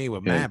happened with me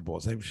with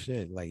Madball. Same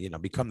shit. Like,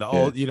 become the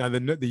old,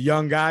 the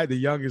young guy, the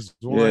youngest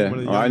one. Yeah, one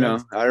of the I know.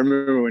 I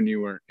remember when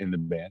you weren't in the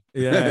band.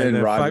 Yeah,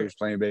 and Roger was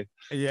playing bass.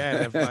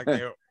 Yeah,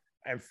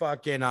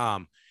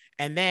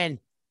 and then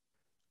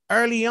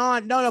early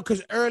on,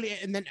 because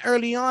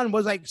early on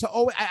was like,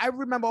 so I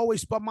remember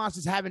always Spud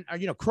Monsters having,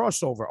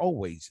 crossover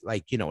always,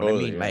 like, what I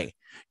mean?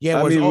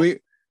 Yeah. Like, I mean,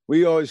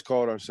 we always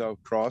called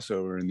ourselves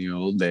crossover in the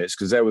old days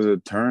because that was a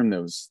term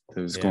that was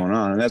going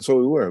on, and that's what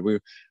we were.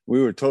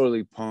 We were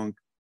totally punk,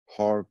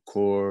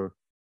 hardcore,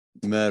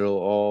 metal,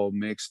 all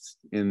mixed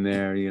in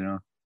there.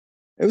 It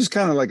was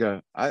kind of like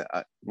kind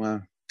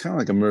of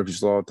like a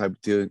Murphy's Law type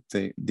of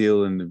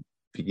deal in the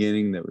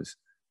beginning. That was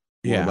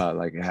more about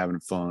like having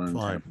fun,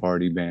 kind of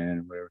party band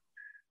or whatever.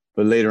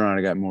 But later on,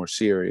 it got more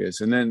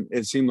serious, and then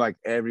it seemed like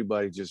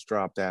everybody just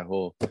dropped that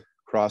whole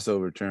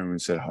crossover term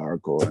and said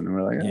hardcore, and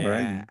we're like,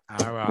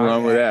 all right,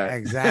 along with that.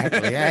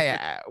 Exactly.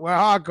 We're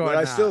hardcore. But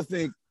I still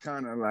think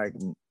kind of like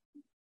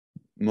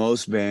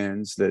most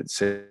bands that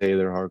say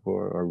they're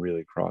hardcore are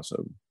really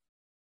crossover.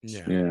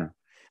 Yeah.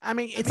 I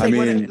mean, it's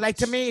like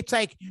to me, it's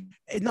like,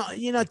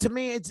 to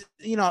me, it's,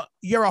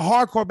 you're a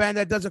hardcore band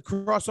that does a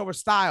crossover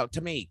style.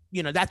 To me,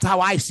 that's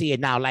how I see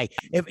it now. Like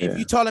if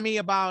you're telling me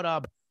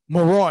about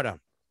Marauder,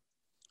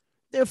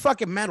 they're a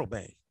fucking metal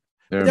band.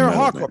 They're a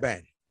hardcore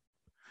band.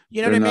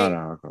 You know what I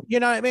mean?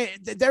 You know what I mean?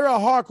 They're a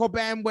hardcore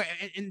band where,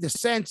 in the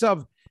sense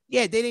of,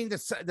 they didn't the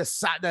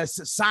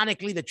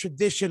sonically the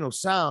traditional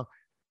sound.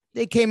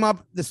 They came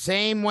up the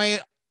same way.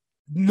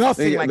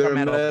 Nothing like a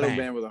metal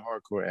band with a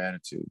hardcore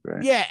attitude,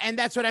 right? Yeah, and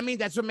that's what I mean.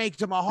 That's what makes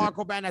them a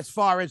hardcore band as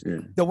far as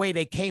the way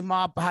they came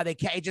up, how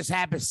it just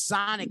happens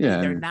sonically.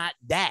 They're not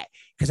that.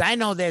 Because I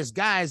know there's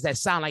guys that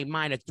sound like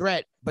Minor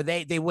Threat, but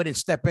they wouldn't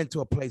step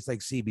into a place like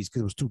CB's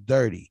because it was too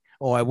dirty,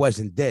 or it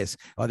wasn't this,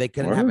 or they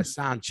couldn't have a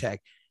sound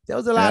check. There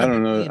was a lot of I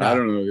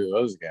don't know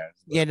those guys.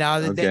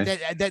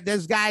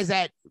 There's guys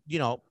that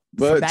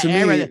But to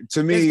me,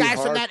 there's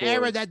guys from that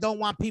era that don't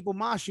want people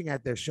moshing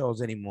at their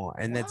shows anymore,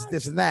 and that's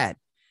this and that.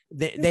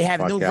 They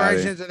have new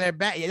versions of their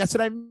band. Yeah, that's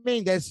what I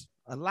mean. There's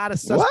a lot of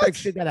suspect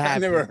shit that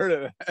happens.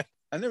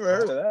 I never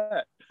heard of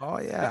that. Oh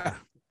yeah,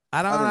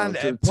 I don't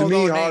know. To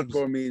me,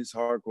 hardcore means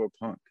hardcore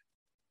punk.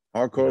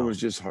 Hardcore was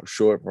just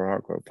short for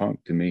hardcore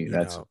punk to me.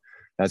 That's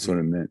what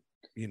it meant.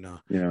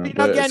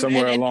 But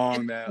somewhere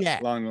along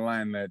the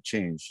line that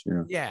changed.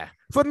 Yeah,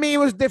 for me it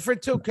was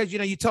different too, because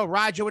you told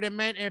Roger what it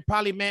meant, and it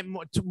probably meant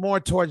more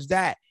towards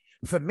that.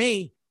 For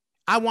me,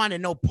 I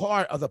wanted no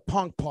part of the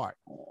punk part.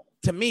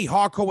 to me,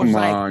 hardcore was Come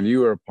like on,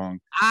 you were a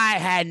punk. I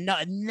had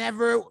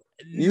never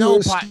You no were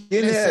a part.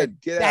 skinhead. Listen,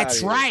 Get that's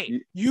out of right.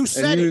 here. You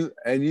said it.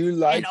 And you And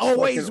liked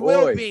always fucking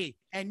will Oi. be.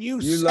 And you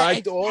You said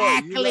liked Oi.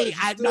 exactly. You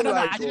I still no.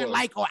 like I didn't Oi.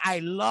 like Oi. I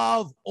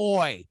love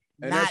Oi,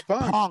 And not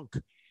that's punk.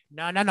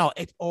 No.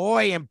 It's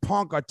Oi and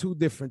punk are two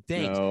different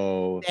things.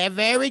 No. They're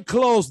very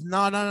close. No.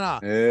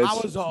 I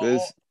was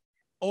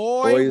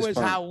Oi was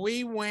punk. how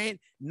we went.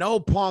 No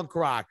punk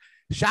rock.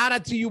 Shout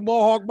out to you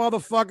Mohawk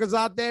motherfuckers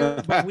out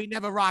there, but we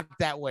never rocked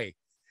that way.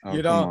 Oh,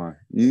 You come know? on.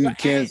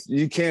 But-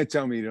 You can't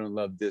tell me you don't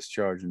love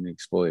Discharge and the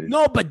Exploited.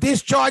 No, but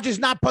Discharge is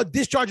not. But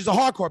Discharge is a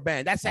hardcore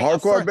band. That's like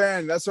hardcore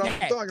band. That's what Yeah.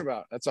 I'm talking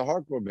about. That's a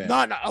hardcore band.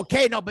 No,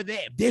 okay, no, but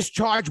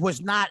Discharge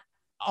was not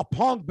a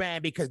punk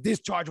band because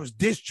Discharge was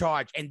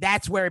Discharge, and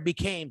that's where it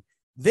became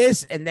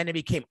this, and then it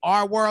became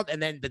Our World, and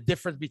then the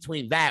difference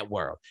between that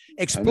world.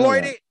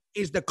 Exploited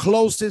is the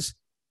closest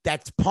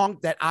that's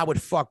punk that I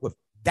would fuck with.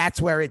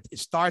 That's where it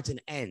starts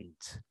and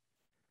ends.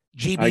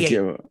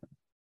 GBH,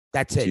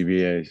 that's it.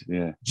 GBH,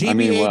 yeah.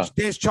 GBH,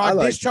 Discharge.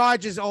 like-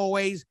 Discharge is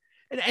always,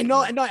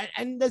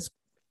 and this,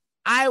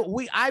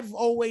 I've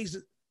always,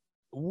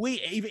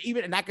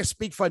 even, and I can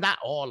speak for not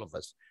all of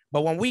us,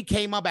 but when we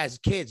came up as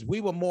kids,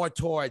 we were more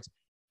towards,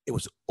 it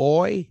was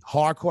Oi,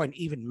 hardcore, and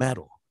even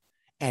metal.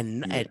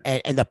 And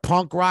the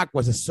punk rock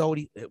was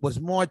it was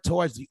more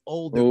towards the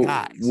older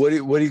guys. What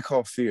do you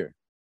call Fear?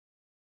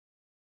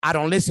 I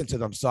don't listen to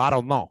them, so I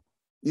don't know.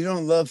 You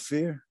don't love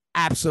Fear?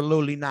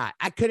 Absolutely not.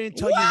 I couldn't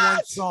tell you one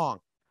What? song.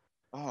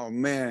 Oh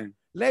man.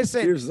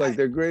 Listen, Fear's like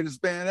their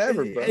greatest band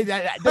ever, bro.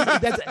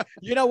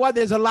 You know what?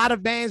 There's a lot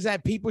of bands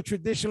that people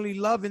traditionally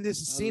love in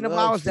this scene of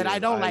ours that I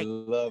don't like.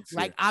 Love Fear.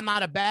 Like, I'm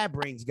not a Bad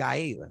Brains guy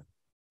either.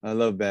 I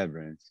love Bad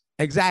Brains.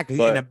 Exactly.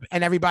 But-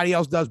 and everybody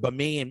else does, but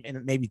me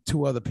and maybe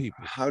two other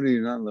people. How do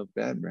you not love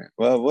Bad Brains?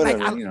 Well, whatever,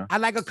 Like, I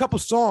like a couple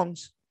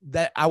songs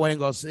that I wouldn't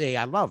go say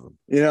I love them.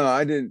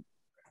 I didn't,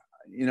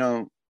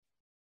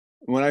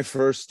 when I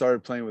first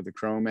started playing with the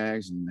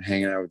Cro-Mags and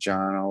hanging out with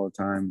John all the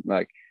time,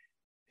 like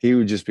he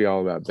would just be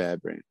all about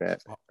Bad Brains, Bad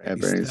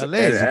Brains. Still And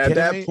is. You at kidding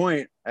that me?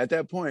 point,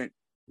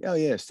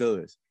 yeah, still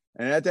is.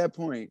 And at that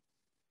point,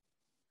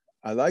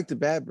 I like the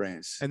Bad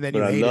Brains, And then but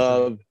you I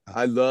hated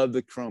them. love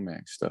the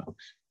Cro-Mags stuff.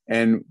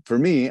 And for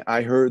me,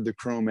 I heard the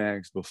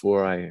Cro-Mags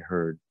before I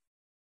heard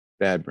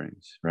Bad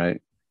Brains,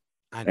 right?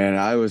 And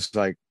I was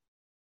like,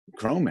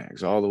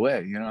 Cro-Mags all the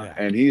way, Yeah.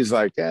 And he's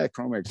like, yeah,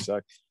 Cro-Mags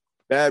suck.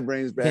 Bad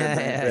Brains,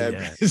 Bad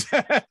Brains.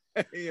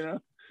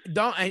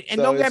 Don't So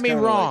don't get it's me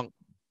kinda wrong.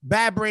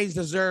 Bad Brains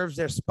deserves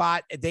their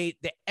spot. The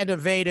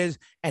innovators,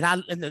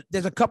 and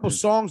there's a couple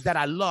songs that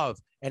I love,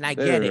 and I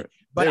get it.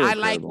 But they were I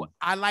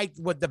like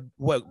incredible.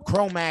 what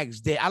Cro-Mags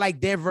did. I like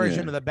their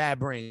version Yeah. of the Bad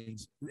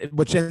Brains,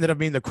 which ended up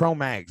being the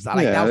Cro-Mags. I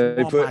like Yeah, that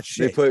was more my they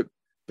shit. put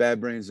Bad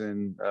Brains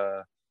and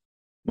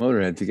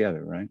Motorhead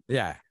together, right?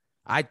 Yeah,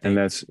 I think. And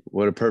that's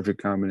what a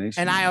perfect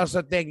combination. And I is.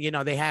 also think,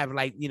 they have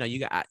like, you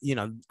got,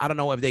 I don't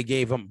know if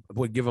they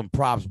would give them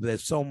props, but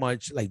there's so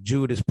much like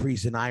Judas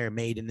Priest and Iron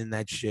Maiden in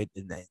that shit.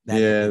 And that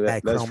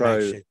that's Cro-Mag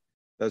probably shit.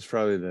 that's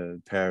probably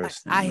the Paris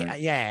thing. I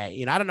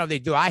right? I don't know if they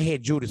do. I hear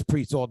Judas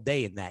Priest all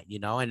day in that,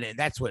 and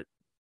that's what,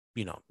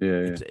 yeah.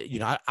 it's,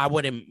 I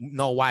wouldn't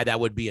know why that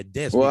would be a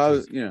diss. Well, I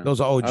because was, those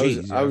are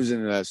OGs. I was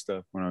into that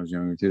stuff when I was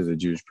younger too. The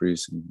Judas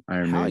Priest and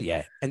Iron Hell Maiden.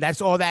 yeah, and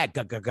that's all that.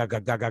 That's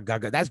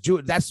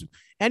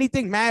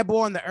anything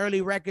Madball in the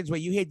early records where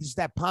you hear just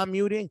that palm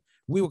muting.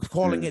 We were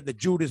calling it the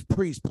Judas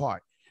Priest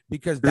part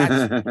because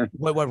that's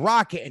what would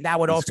rock it, and that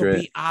would That's also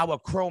great. be our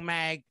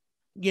Cro-Mag,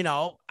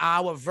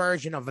 our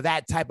version of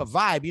that type of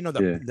vibe.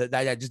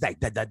 Just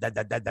like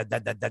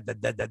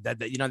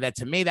that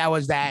to me that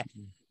was that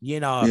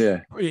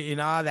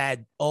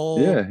that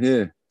old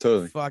yeah,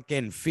 totally.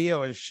 fucking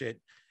feel and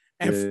shit.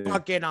 And Yeah.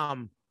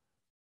 fucking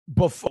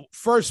before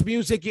first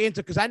music you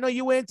into, because I know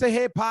you were into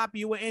hip hop,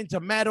 you were into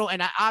metal,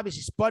 and I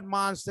obviously Spud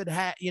Monster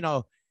had, you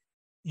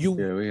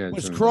We had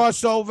was some-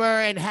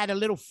 crossover and had a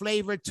little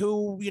flavor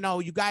too.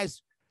 You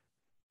guys,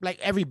 like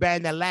every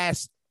band that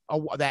lasts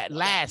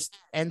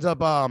ends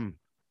up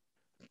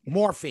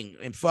morphing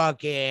and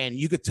fucking.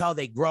 You could tell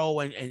they grow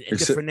and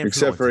different influences.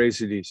 except for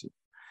ACDC.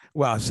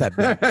 Well, except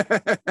them.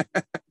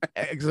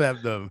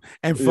 Except them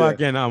and Yeah.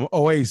 fucking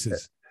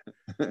Oasis,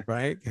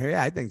 right?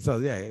 Yeah, I think so.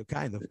 Yeah,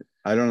 kind of.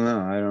 I don't know.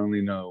 I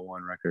only know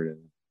one record.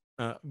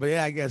 But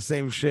yeah, I guess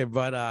same shit.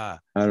 But I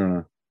don't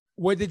know.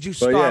 what did you But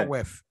start yeah.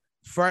 with?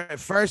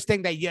 First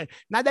thing that you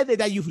not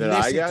that you've That I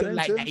listened got to,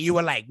 like into? that you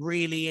were like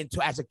really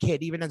into as a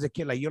kid, even as a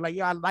kid, like you're like,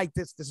 I like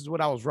this. This is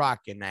what I was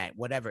rocking at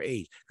whatever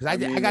age. Because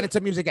I got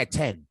into music at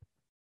 10.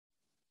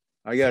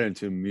 I got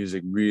into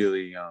music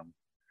really young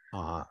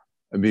Uh-huh.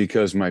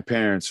 because my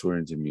parents were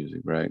into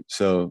music, right?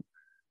 So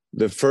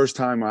the first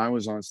time I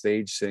was on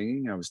stage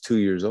singing, I was 2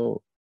 years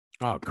old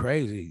Oh,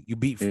 crazy! You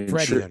beat In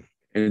Freddie. church.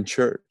 in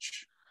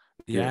church.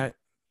 Yeah.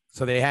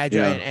 So they had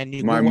you, Yeah. and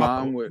you My grew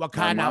mom up, would- what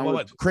my kind of mom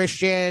what,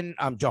 Christian,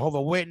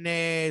 Jehovah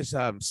Witness,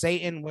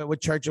 Satan, what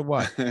church or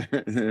what?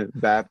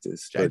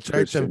 Baptist, but Church of-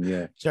 Christian,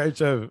 yeah,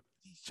 Church of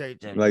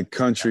like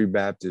country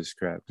Baptist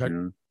crap, you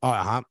know. Oh,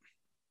 uh-huh.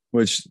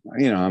 which,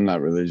 I'm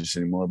not religious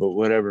anymore, but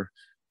whatever.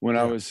 When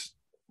I Yeah.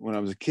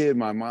 was a kid,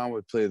 my mom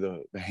would play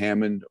the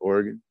Hammond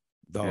organ,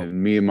 Dope.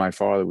 and me and my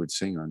father would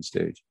sing on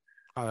stage.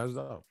 Oh, that's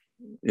dope.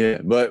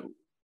 Yeah, but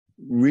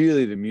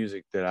really the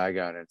music that I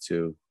got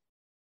into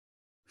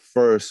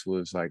first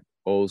was like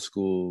old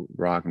school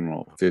rock and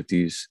roll,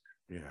 50s,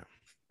 Yeah.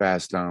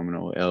 Fast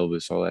Domino,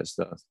 Elvis, all that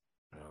stuff.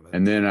 Oh,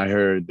 And then I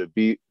heard the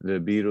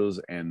Beatles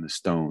and the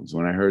Stones.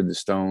 When I heard the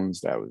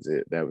Stones, that was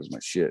it. That was my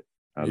shit.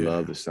 I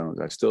love the Stones.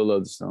 I still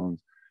love the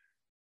Stones.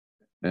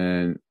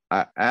 And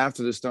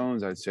after the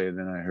Stones, I'd say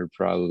then I heard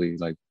probably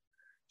like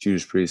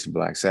Judas Priest and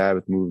Black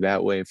Sabbath, moved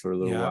that way for a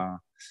little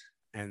while.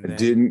 And I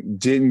then,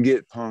 didn't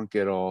get punk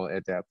at all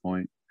at that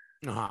point.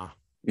 uh-huh.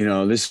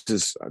 This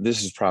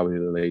is probably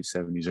the late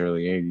 70s,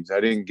 early 80s. I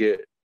didn't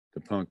get the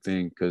punk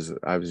thing because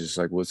I was just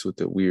like, what's with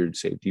the weird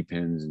safety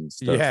pins and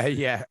stuff?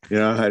 Yeah.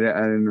 I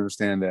didn't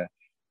understand that.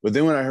 But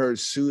then when I heard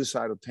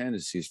Suicidal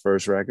Tendencies'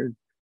 first record,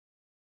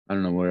 I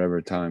don't know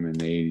whatever time in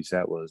the 80s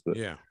that was, but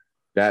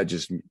that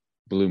just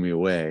blew me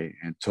away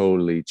and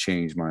totally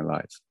changed my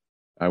life.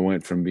 I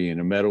went from being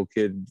a metal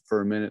kid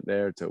for a minute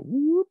there to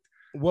whoop.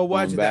 What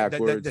was it?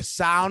 The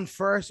sound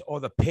first, or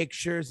the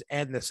pictures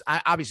and this?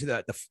 Obviously,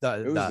 it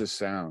was the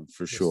sound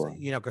for sure.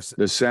 Because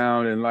the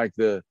sound and like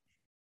it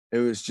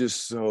was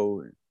just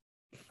so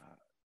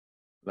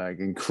like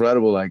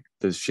incredible. Like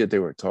the shit they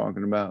were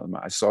talking about.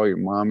 I saw your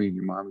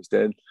mommy's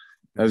dead.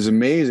 That was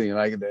amazing.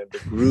 Like the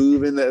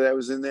groove in that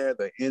was in there,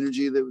 the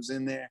energy that was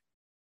in there.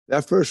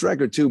 That first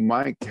record too,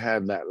 Mike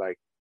had that like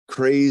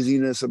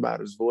craziness about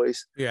his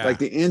voice. Yeah. Like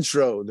the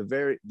intro to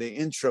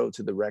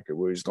the record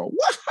where he's going,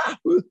 wah,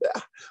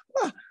 wah,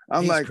 wah.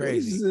 I'm like,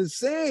 crazy. This is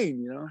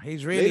insane,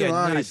 He's really later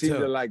on, he seemed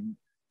too. to like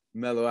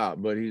mellow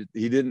out, but he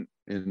didn't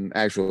in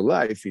actual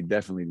life. He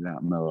definitely did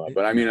not mellow out.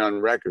 But I mean, on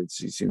records,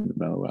 he seemed to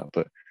mellow out.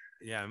 But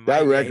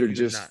that record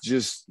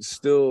just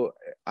still,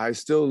 I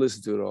still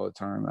listen to it all the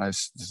time. I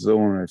still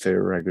one of my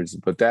favorite records.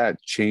 But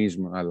that changed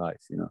my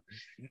life.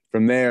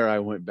 From there, I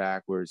went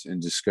backwards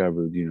and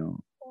discovered,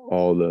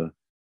 all the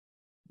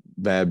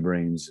Bad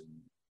Brains,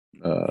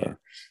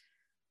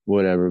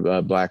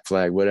 whatever, Black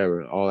Flag,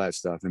 whatever, all that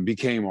stuff, and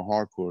became a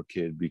hardcore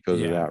kid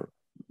because of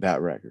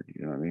that record.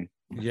 You know what I mean?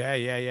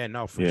 Yeah.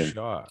 No, for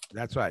sure.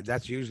 That's right.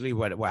 That's usually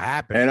what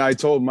happened. And I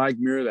told Mike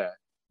Muir that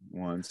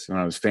once when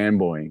I was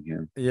fanboying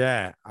him.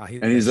 Yeah.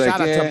 And he's like,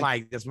 shout out to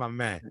Mike. That's my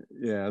man.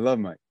 Yeah, I love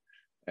Mike.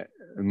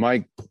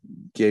 Mike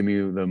gave me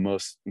the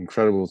most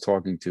incredible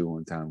talking to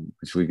one time,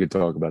 which we could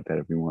talk about that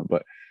if we want.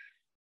 But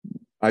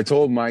I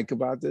told Mike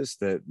about this,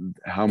 that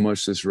how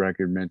much this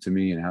record meant to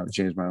me and how it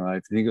changed my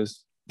life. And he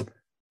goes,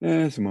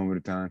 it's a moment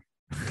of time.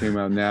 Came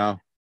out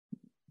now.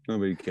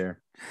 Nobody care.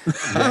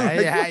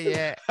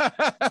 Yeah.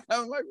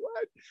 I'm like,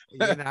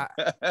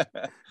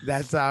 what?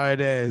 That's how it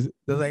is.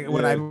 Like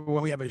when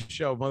we have a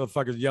show,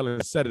 motherfuckers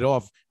yelling, set it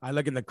off. I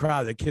look in the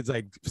crowd, the kid's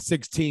like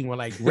 16 with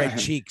like red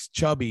cheeks,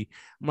 chubby.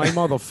 My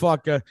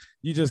motherfucker,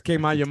 you just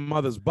came out of your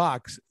mother's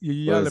box. You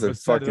yelling for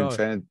set it off.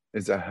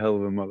 It's a hell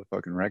of a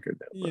motherfucking record.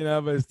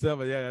 But still,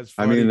 that's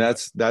funny. I mean,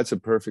 that's a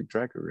perfect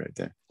record right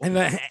there.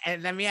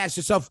 And let me ask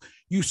yourself,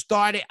 you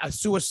started a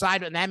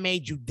Suicidal and that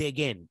made you dig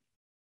in.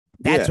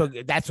 That's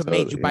what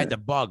made you bite the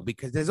bug,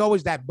 because there's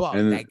always that bug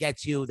that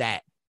gets you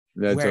that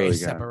where totally it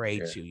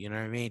separates you. You know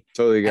what I mean?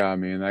 Totally got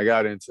me. And I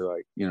got into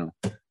like,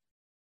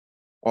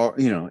 all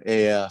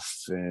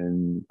AF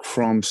and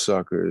Chrome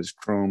Suckers,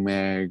 Chrome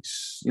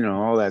Mags,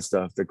 all that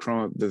stuff.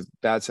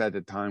 That's at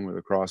the time where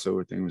the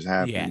crossover thing was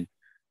happening.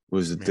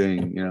 Was the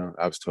thing.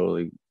 I was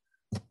totally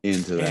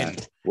into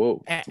that.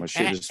 Whoa, my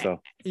shit just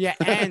fell. Yeah,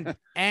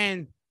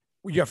 and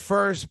your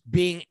first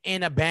being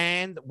in a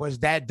band, was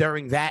that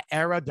during that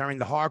era, during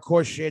the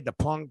hardcore shit, the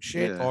punk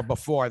shit, or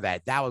before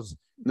that? That was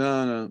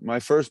no. My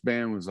first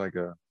band was like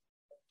a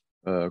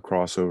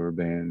crossover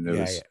band.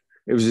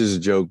 It was just a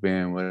joke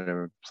band,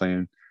 whatever,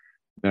 playing.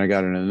 Then I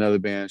got in another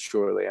band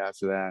shortly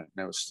after that, and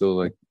that was still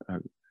like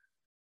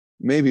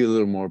maybe a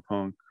little more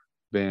punk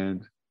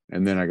band.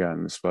 And then I got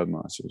in the Spud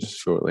Monsters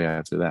shortly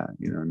after that.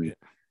 You know what I mean?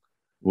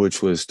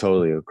 Which was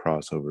totally a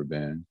crossover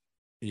band.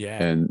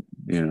 Yeah. And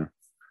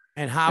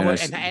And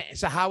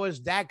so how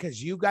was that?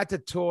 Because you got to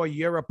tour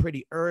Europe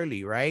pretty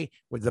early, right?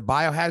 With the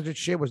Biohazard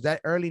shit, was that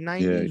early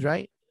 90s,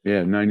 right?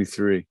 Yeah,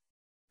 93.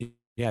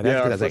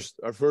 Yeah,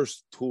 our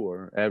first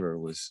tour ever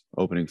was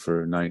opening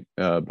for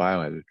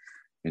Biohazard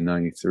in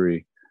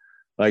 93.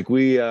 Like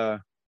we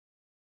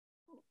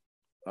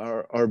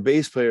our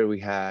bass player we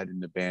had in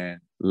the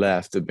band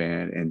left the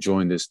band and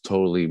joined this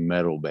totally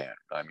metal band.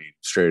 I mean,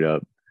 straight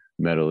up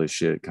metal as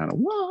shit, kind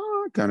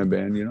of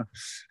band,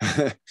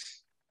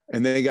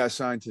 And they got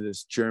signed to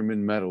this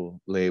German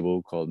metal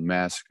label called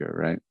Massacre,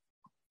 right?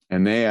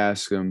 And they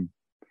asked him,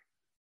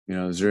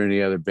 is there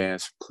any other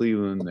bands from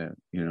Cleveland that,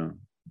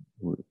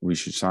 we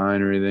should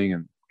sign or anything?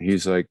 And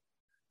he's like,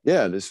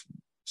 yeah, this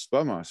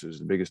Spud Monsters is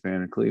the biggest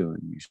band in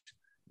Cleveland.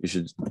 You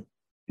should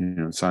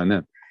sign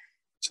them.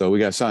 So we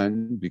got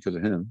signed because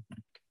of him.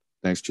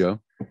 Thanks,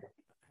 Joe.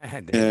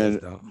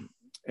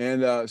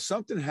 And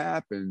something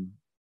happened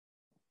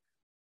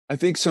I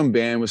think some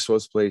band was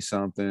supposed to play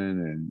something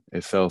and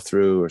it fell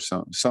through, or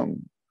some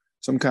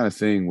kind of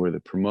thing where the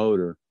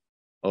promoter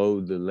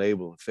owed the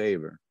label a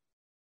favor.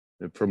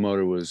 The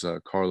promoter was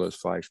Carlos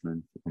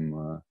Fleischman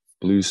from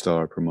Blue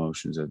Star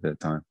Promotions at that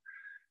time,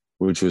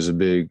 which was a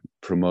big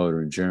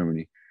promoter in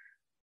Germany.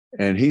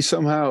 And he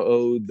somehow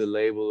owed the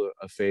label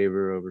a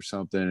favor over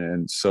something.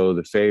 And so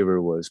the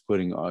favor was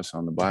putting us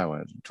on the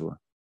Biohazard tour.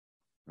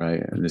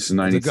 Right. And this is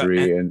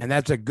 93. And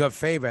that's a good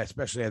favor,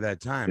 especially at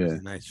that time. Yeah.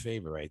 It's a nice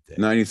favor right there.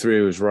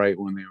 93 was right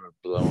when they were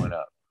blowing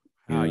up.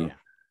 Yeah.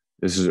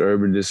 This is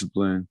Urban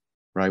Discipline,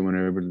 right when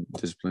Urban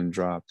Discipline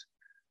dropped.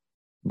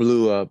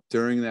 Blew up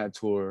during that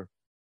tour.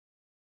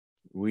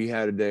 We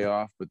had a day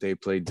off, but they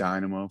played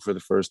Dynamo for the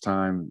first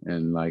time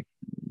and like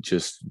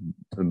just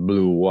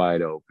blew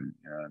wide open.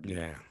 You know what I mean?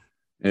 Yeah.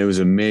 And it was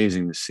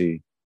amazing to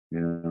see, you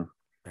know.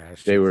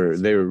 They were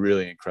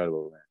really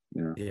incredible, man.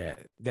 You know? Yeah.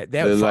 That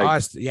for like,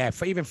 us, yeah,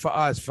 even for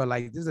us, for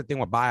like, this is the thing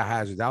with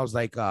Biohazard. That was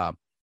like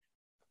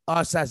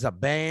us as a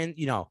band,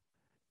 you know,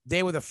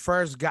 they were the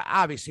first guy.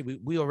 Obviously,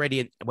 we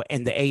already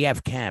in the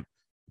AF camp,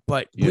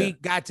 but we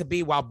got to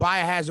be, while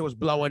Biohazard was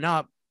blowing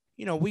up,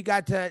 you know, we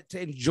got to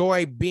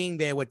enjoy being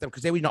there with them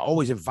because they were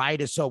always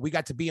invited. So we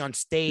got to be on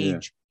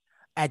stage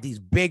at these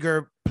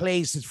bigger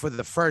places for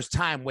the first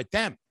time with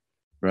them.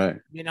 Right.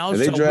 You know,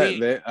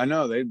 I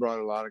know they brought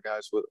a lot of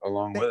guys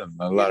along with them.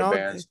 A lot of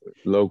bands,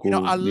 local. You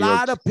know, a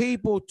lot of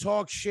people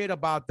talk shit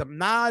about the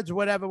Nods,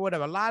 whatever.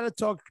 A lot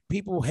of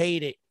people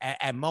hate it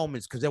at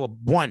moments because they were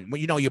when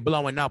you know, you're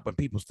blowing up and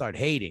people start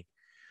hating.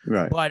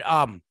 Right. But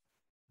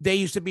they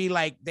used to be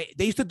like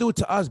they used to do it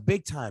to us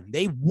big time.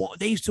 They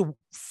used to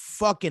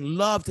fucking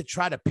love to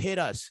try to pit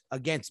us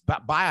against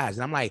Biohazard.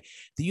 And I'm like,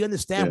 do you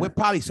understand? We're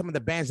probably some of the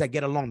bands that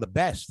get along the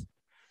best.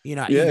 You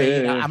know,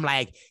 I'm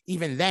like,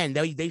 even then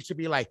they used to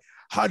be like,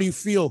 how do you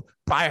feel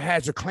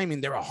Biohazard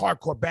claiming they're a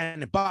hardcore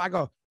band? And I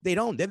go, they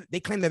don't. They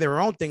claim they're their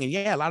own thing.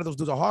 And a lot of those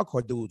dudes are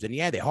hardcore dudes. And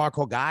they're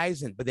hardcore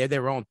guys, but they're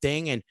their own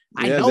thing. And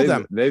I know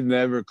them. They've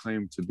never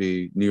claimed to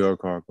be New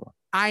York hardcore.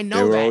 I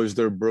know they were always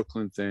their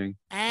Brooklyn thing.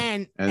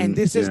 And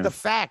this is the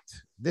fact.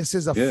 This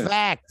is a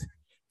fact.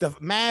 The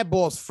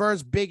Madball's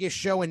first biggest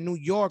show in New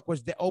York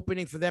was the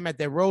opening for them at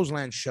their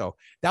Roseland show.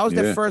 That was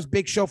their first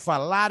big show for a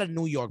lot of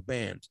New York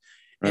bands.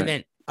 Right. And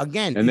then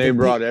again, and they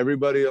brought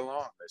everybody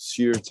along.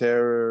 Sheer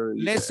Terror.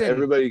 Listen,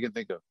 everybody you can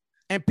think of.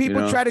 And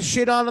people try to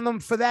shit on them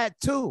for that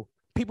too.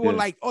 People were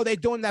like, "Oh, they're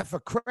doing that for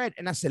cred."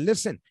 And I said,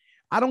 "Listen,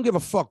 I don't give a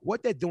fuck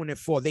what they're doing it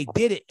for. They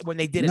did it when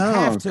they didn't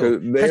have to.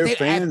 They're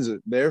fans.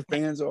 They're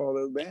fans of all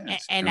those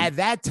bands. And at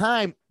that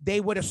time,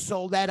 they would have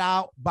sold that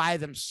out by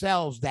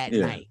themselves that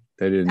night.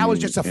 They didn't. That was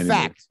just a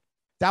fact.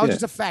 That was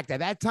just a fact. At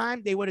that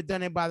time, they would have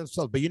done it by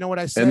themselves. But you know what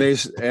I said?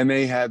 And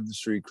they had the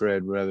street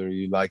cred, whether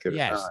you like it or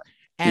not.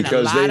 And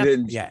because a lot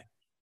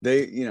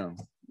they didn't.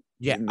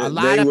 A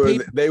lot of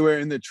people. They were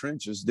in the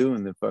trenches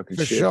doing the fucking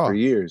shit for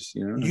years.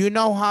 You know. You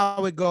know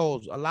how it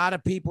goes. A lot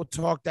of people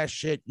talk that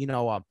shit. You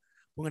know,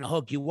 we're gonna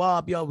hook you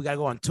up, yo. We gotta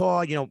go on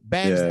tour. You know,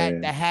 bands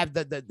that have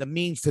the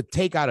means to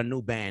take out a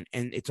new band,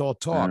 and it's all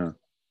talk.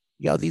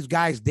 Yo, these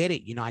guys did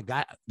it. You know,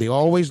 they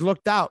always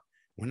looked out.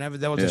 Whenever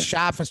there was a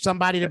shot for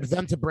somebody for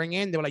them to bring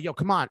in, they were like, "Yo,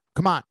 come on."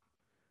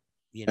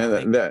 You know,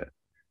 that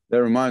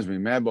reminds me,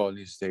 Madball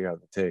needs to take out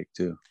the take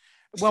too.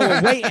 Well,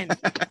 we're waiting.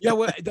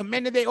 The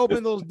minute they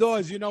open those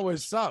doors, you know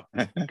what's up.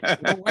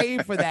 We're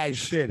waiting for that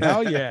shit.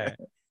 Hell yeah,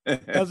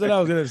 that's what I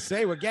was gonna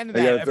say. We're getting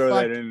that. I gotta throw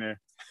that in there.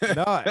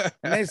 No,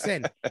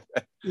 listen.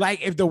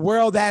 Like, if the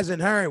world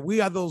hasn't heard,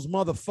 we are those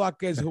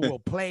motherfuckers who will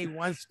play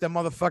once the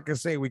motherfuckers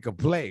say we can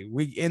play.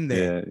 We in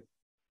there,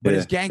 but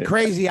it's getting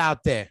crazy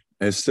out there.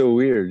 It's still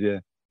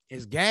weird,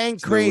 It's getting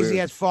crazy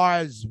as far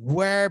as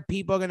where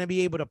people are gonna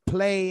be able to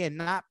play and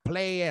not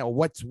play, or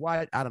what's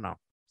what. I don't know.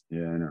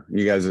 Yeah, I know.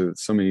 You guys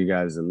some of you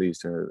guys at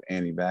least are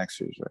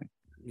anti-vaxxers, right?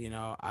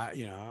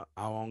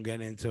 I won't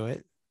get into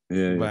it.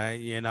 Yeah, but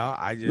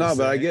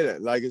I get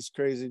it. Like, it's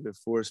crazy to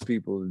force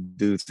people to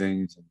do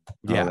things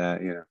and all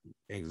that. You know,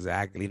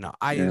 exactly. No,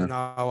 I just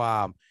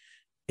know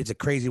it's a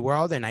crazy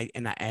world, and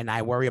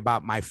I worry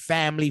about my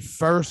family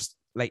first.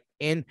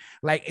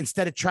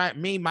 Instead of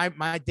trying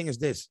my thing is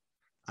this: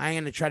 I'm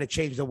gonna try to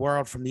change the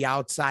world from the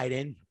outside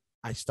in.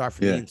 I start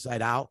from the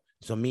inside out.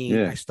 So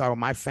I start with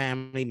my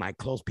family, my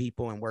close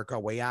people, and work our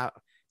way out.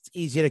 It's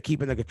easier to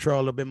keep under control,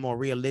 a little bit more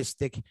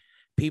realistic.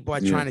 People are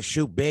trying to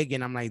shoot big,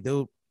 and I'm like,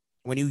 dude,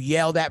 when you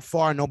yell that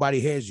far, nobody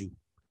hears you.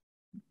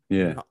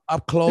 You know,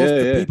 up close,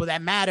 the people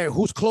that matter.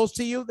 Who's close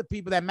to you? The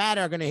people that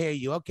matter are gonna hear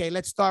you. Okay,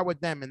 let's start with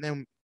them, and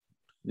then.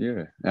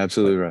 Yeah,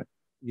 absolutely right.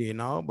 You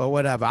know, but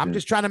whatever. I'm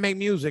just trying to make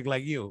music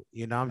like you.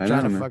 You know, I'm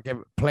trying to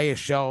fucking play a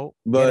show.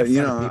 But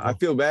I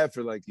feel bad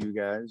for like you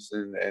guys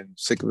and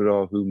sick of it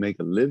all who make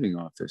a living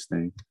off this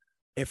thing.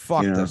 It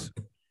fucked us.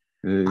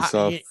 It's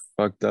all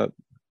fucked up.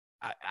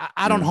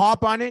 I don't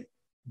harp on it,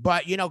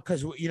 but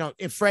because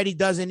if Freddie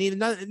doesn't either,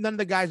 none of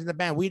the guys in the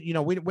band,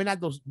 we're not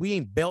those. We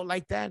ain't built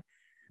like that.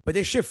 But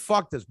this shit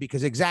fucked us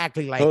because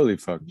exactly like totally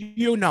fucked.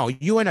 You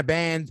in a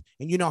band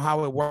and you know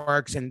how it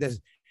works, and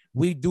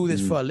we do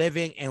this for a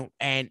living,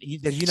 and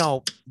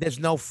there's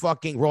no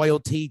fucking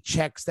royalty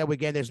checks that we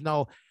get. There's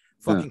no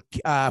fucking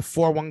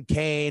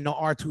 401k, no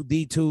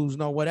R2D2s,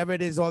 no whatever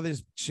it is, all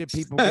this shit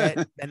people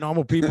get that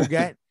normal people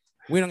get.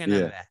 We don't get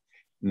none of that.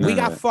 We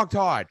got fucked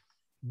hard.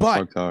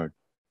 But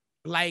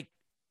like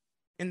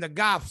in The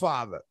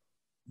Godfather,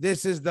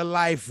 this is the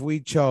life we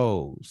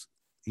chose.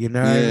 You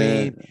know what I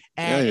mean?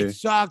 And it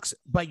sucks,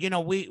 but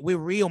we're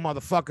real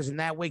motherfuckers in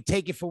that way.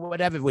 Take it for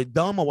whatever. If we're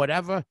dumb or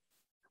whatever,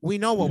 we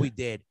know what we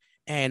did.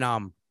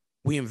 And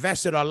we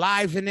invested our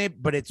lives in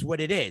it, but it's what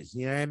it is.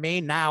 You know what I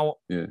mean? Now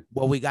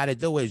what we got to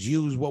do is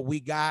use what we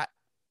got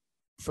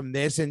from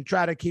this and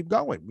try to keep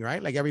going,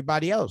 right? Like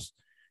everybody else.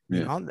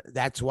 You know,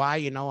 that's why,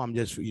 I'm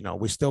just,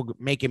 we're still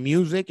making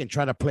music and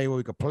trying to play what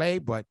we could play,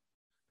 but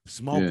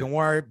Smoking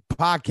Word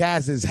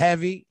podcast is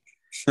heavy,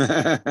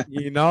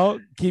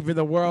 keeping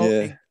the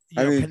world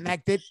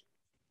connected.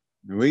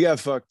 We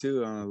got fucked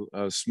too on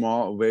a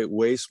small,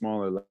 way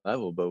smaller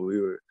level, but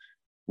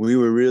we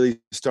were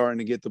really starting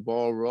to get the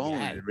ball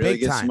rolling and really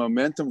get some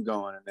momentum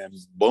going, and then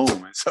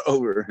boom, it's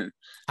over.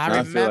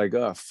 I feel like,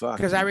 oh fuck.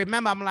 Because I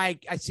remember, I'm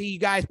like, I see you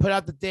guys put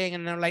out the thing,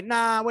 and they're like,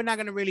 nah, we're not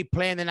gonna really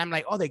play. And then I'm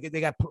like, oh, they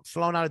got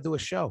flown out to do a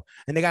show,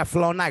 and they got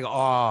flown out. I go,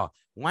 oh,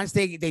 once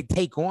they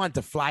take on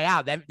to fly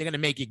out, they're gonna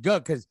make it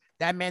good, because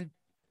that meant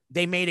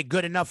they made it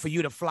good enough for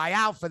you to fly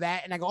out for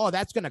that. And I go, oh,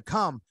 that's gonna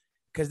come,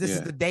 because this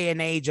is the day and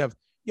age of,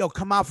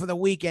 come out for the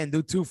weekend,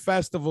 do 2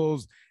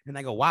 festivals. And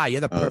I go, wow,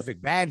 you're the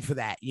perfect band for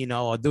that,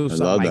 or do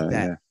something like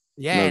that.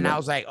 Yeah. And I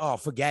was like, oh,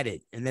 forget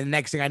it. And then the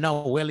next thing I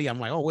know, Willie, I'm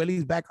like, oh,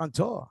 Willie's back on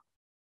tour.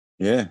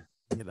 Yeah.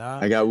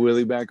 I got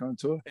Willie back on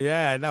tour.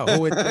 Yeah, I know.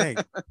 Who would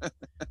think?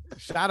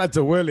 Shout out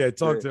to Willie. I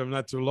talked to him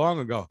not too long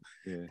ago.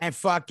 Yeah. And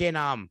fucking,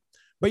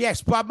 but yeah,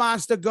 Spot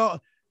Monster go.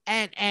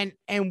 And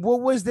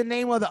what was the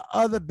name of the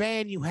other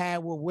band you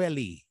had with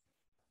Willie?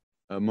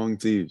 Among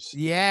Thieves.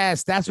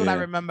 Yes, that's what I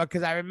remember,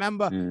 because I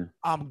remember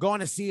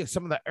going to see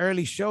some of the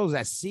early shows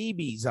at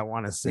CB's. I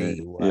want to say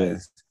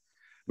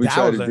we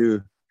try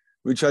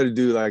to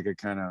do like a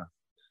kind of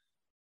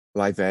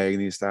Life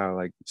Agony style,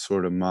 like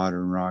sort of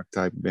modern rock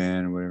type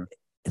band or whatever.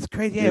 It's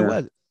crazy. Yeah, it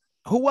was.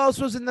 Who else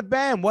was in the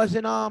band?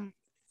 Wasn't Alan?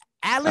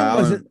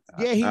 Was it?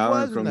 Yeah, he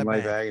Alan was from in the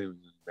Life band. Agony was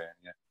in the band.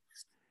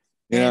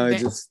 Yeah.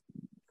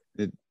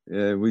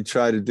 We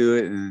tried to do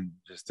it and it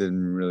just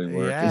didn't really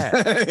work.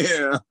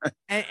 Yeah.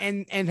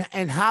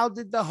 And how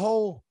did the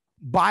whole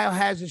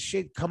Biohazard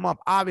shit come up?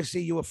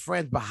 Obviously you were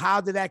friends, but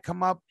how did that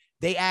come up?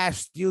 They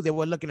asked you, they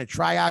were looking to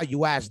try out,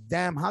 you asked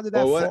them. How did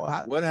that fall?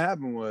 What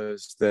happened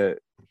was that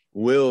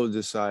Will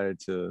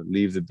decided to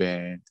leave the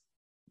band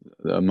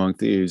Among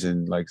Thieves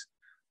and like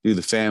do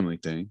the family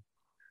thing.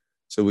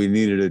 So we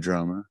needed a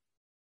drummer.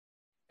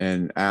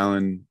 And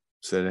Alan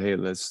said, hey,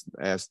 let's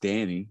ask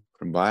Danny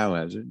from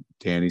Biohazard.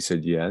 Danny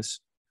said yes.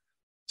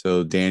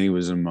 So Danny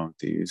was Among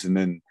Thieves. And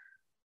then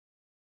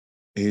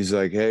he's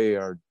like, hey,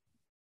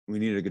 we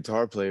need a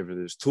guitar player for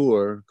this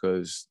tour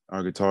because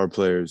our guitar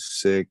player is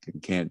sick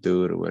and can't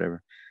do it or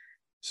whatever.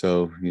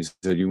 So he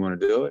said, you want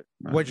to do it?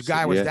 Which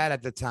guy was that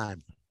at the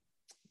time?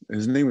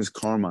 His name was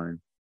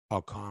Carmine.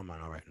 Oh,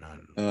 Carmine. All right.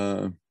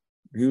 No.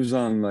 He was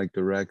on like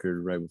the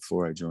record right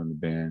before I joined the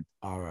band.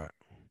 All right.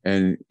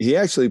 And he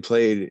actually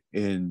played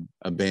in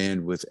a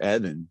band with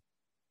Evan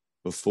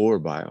before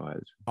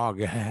Biohazard. Oh,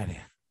 God.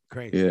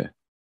 Crazy. Yeah.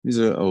 He's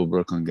an old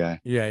Brooklyn guy.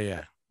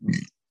 Yeah.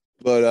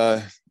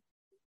 But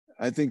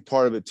I think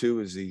part of it too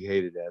is he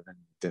hated Evan,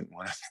 didn't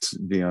want to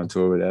be on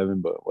tour with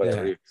Evan, but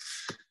whatever. Yeah.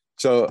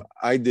 So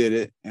I did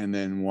it. And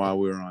then while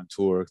we were on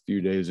tour, a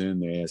few days in,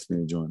 they asked me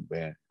to join the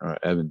band. Or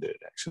Evan did,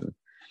 actually.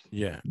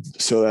 Yeah.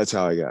 So that's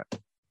how I got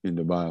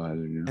into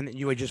Biohazard. And then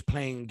you were just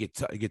playing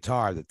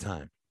guitar at the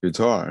time.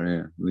 Guitar,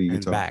 yeah. Lead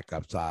and guitar.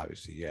 Backups,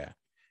 obviously, yeah.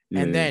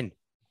 And then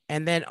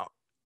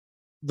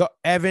the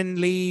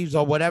Evan leaves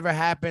or whatever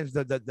happens,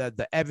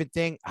 the Evan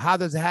thing, how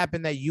does it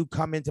happen that you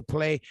come into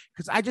play?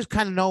 Because I just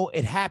kind of know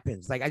it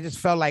happens. Like I just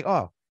felt like,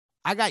 oh,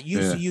 I got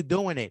used to you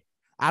doing it.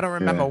 I don't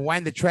remember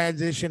when the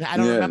transition. I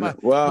don't remember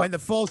when the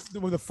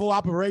full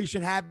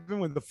operation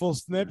happened, when the full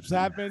snips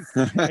happened,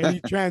 and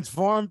he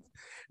transformed.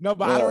 No,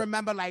 but I don't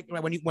remember like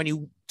when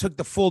you took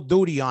the full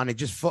duty on it.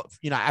 Just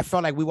I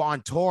felt like we were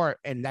on tour,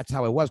 and that's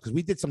how it was because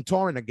we did some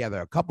touring together,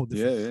 a couple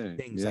different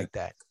things like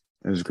that.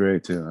 It was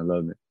great too. I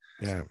loved it.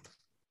 Yeah,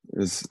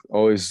 it's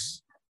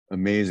always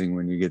amazing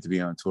when you get to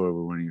be on tour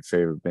with one of your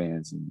favorite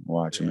bands and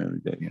watch them every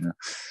day.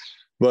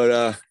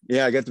 But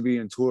I got to be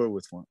in tour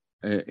with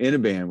in a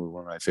band with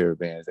one of my favorite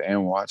bands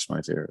and watch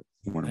my favorite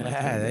one of my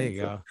favorite there bands.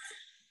 You go.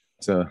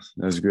 So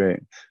that was great.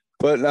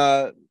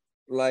 But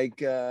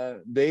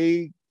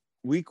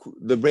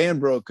the band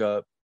broke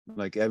up.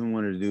 Like Evan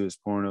wanted to do his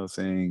porno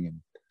thing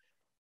and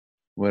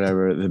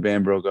whatever. The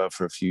band broke up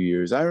for a few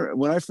years.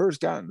 When I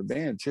first got in the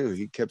band too,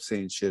 he kept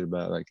saying shit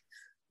about like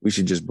we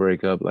should just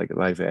break up, like a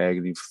Life of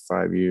Agony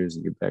for 5 years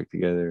and get back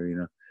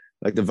together.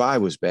 Like the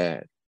vibe was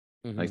bad.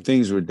 Mm-hmm. Like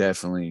things were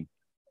definitely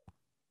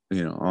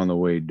on the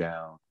way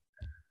down.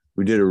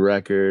 We did a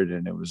record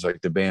and it was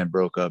like the band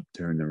broke up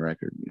during the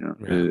record.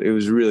 It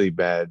was really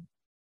bad.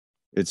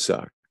 It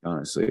sucked.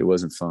 Honestly, it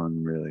wasn't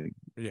fun, really.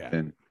 Yeah.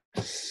 And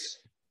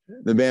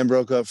the band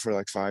broke up for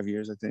like 5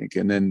 years, I think,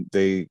 and then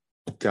they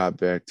got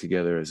back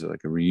together as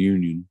like a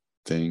reunion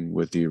thing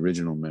with the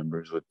original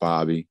members, with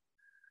Bobby,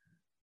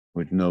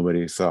 which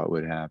nobody thought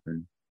would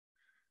happen.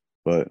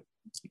 But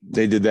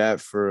they did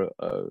that for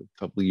a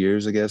couple of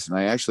years, I guess. And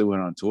I actually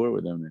went on tour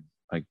with them and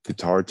like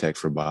guitar tech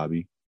for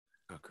Bobby.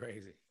 Oh,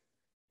 crazy.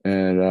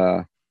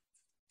 And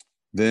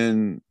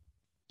then,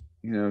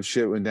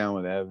 shit went down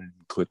with Evan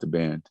and quit the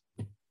band.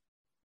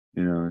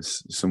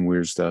 It's some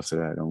weird stuff that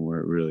I don't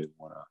really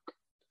want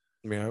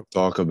to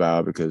talk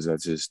about because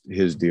that's just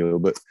his deal.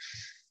 But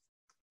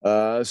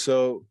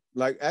so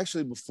like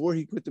actually before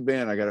he quit the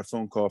band, I got a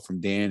phone call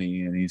from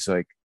Danny and he's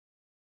like,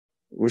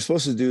 we're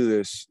supposed to do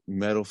this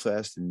metal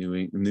fest in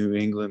New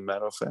England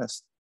Metal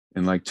Fest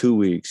in like 2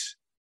 weeks.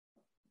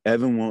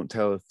 Evan won't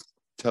tell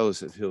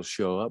us if he'll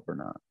show up or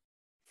not.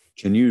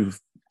 Can you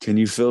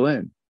fill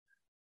in?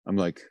 I'm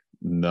like,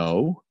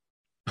 no.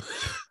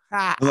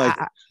 I'm like,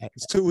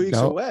 it's 2 weeks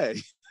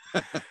away.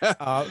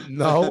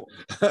 No.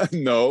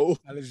 No.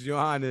 That is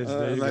Johannes.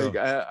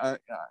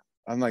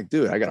 I'm like,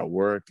 dude, I gotta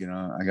work,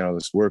 I got all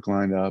this work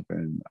lined up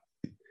and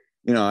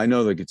I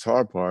know the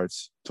guitar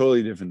parts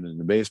totally different than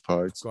the bass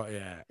parts.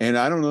 Yeah. And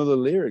I don't know the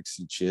lyrics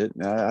and shit.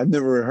 I've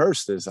never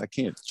rehearsed this. I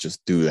can't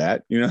just do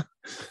that,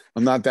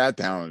 I'm not that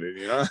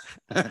talented,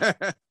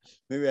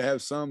 Maybe I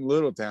have some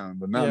little talent,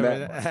 but not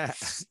that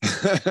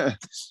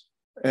much.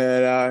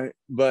 And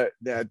but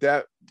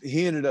that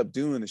he ended up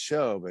doing the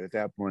show, but at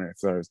that point I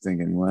started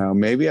thinking, well,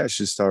 maybe I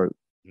should start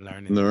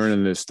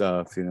learning this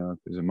stuff,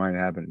 because it might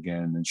happen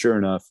again. And sure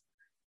enough,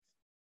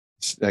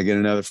 I get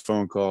another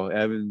phone call.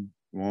 Evan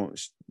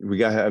we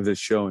got to have this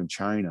show in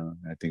China,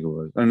 I think it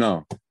was. Oh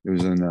no, it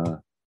was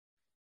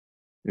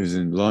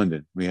in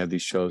London. We have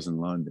these shows in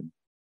London.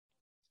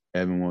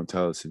 Evan won't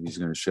tell us if he's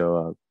going to show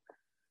up.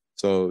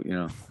 So,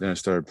 then I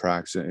started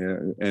practicing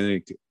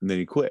and then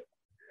he quit.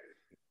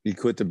 He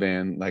quit the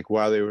band like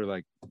while they were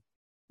like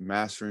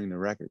mastering the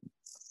record.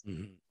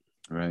 Mm-hmm.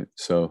 Right.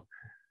 So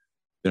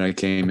then I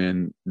came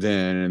in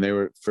then and they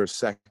were, for a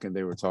second,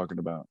 they were talking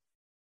about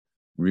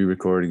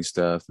re-recording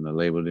stuff and the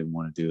label didn't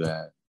want to do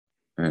that.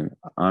 And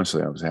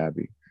honestly, I was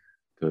happy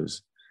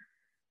because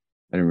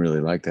I didn't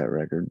really like that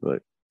record,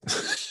 but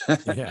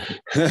yeah.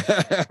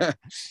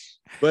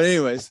 But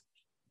anyways,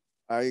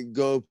 I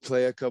go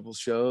play a couple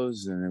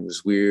shows and it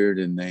was weird.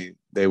 And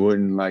they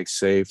wouldn't like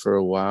say for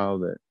a while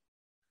that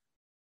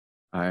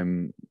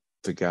I'm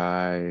the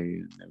guy.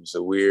 And it was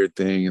a weird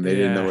thing and they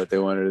didn't know what they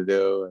wanted to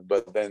do.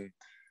 But then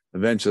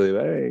eventually,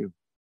 hey,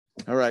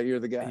 all right, you're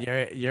the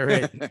guy. You're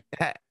it.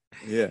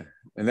 Yeah.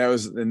 And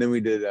then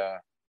we did I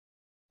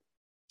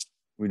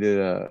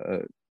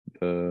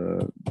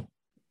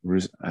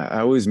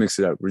always mix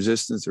it up,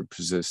 resistance or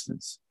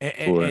persistence.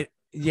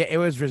 It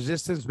was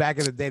resistance back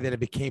in the day that it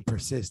became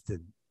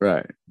persistent.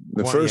 Right.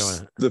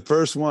 The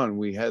first one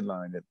we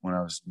headlined it when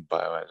I was in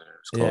Biohazard.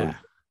 It was called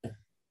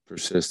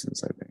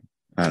Persistence, I think.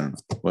 I don't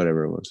know,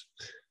 whatever it was.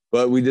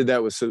 But we did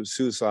that with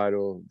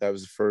Suicidal. That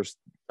was the first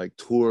like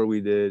tour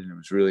we did, and it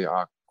was really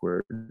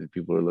awkward.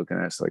 People were looking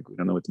at us like we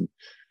don't know what to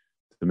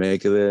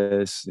make of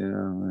this,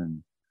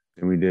 And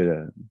we did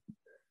a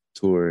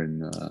tour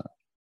in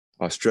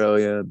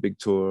Australia, big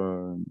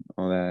tour, and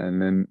all that,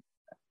 and then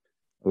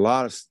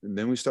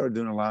then we started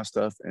doing a lot of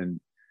stuff, and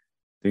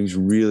things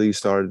really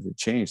started to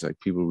change. Like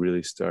people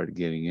really started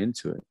getting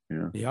into it,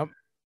 Yep.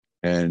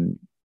 And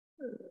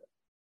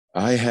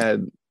I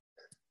had,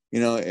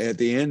 at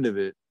the end of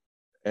it,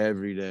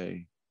 every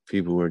day,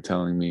 people were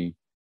telling me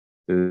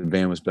the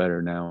band was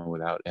better now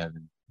without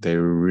Evan. They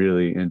were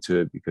really into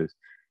it because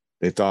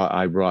they thought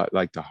I brought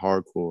like the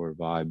hardcore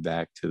vibe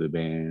back to the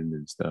band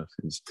and stuff.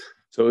 And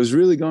so it was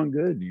really going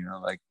good,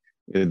 like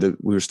we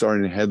were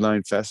starting to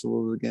headline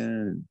festivals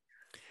again.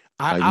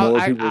 More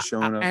people were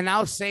showing up. And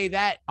I'll say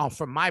that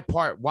from my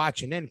part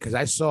watching in, because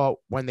I saw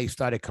when they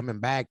started coming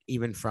back,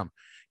 even from,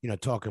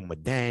 talking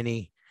with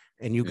Danny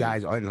and you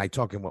guys and like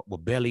talking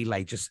with Billy,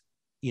 like just,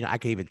 I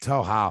could even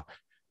tell how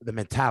the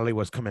mentality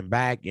was coming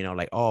back,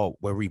 like, oh,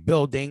 we're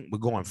rebuilding, we're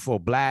going full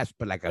blast,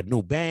 but like a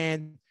new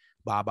band.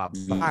 Blah, blah,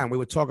 blah. And we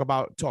would talk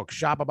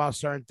shop about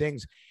certain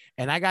things.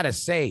 And I got to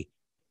say,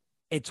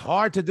 it's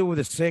hard to do with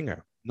a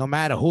singer, no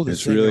matter who the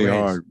singer is.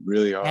 It's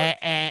really hard.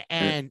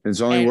 And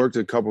it's only worked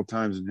a couple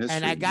times in history.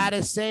 And I got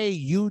to say,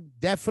 you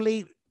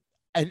definitely,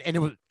 and it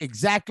was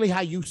exactly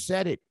how you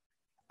said it.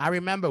 I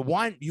remember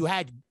one, you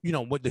had,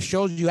 with the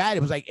shows you had,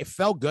 it was like, it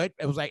felt good.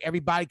 It was like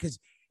everybody, because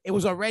it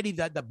was already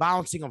the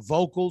bouncing of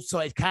vocals. So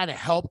it kind of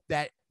helped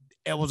that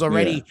it was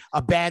already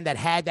a band that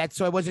had that.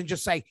 So it wasn't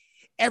just like,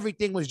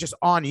 everything was just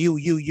on you.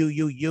 It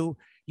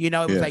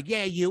was like,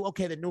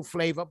 okay, the new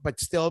flavor, but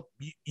still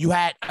you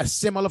had a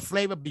similar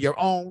flavor, but your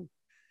own.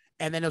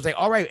 And then it was like,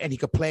 all right. And he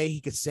could play, he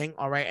could sing.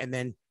 All right. And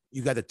then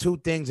you got the two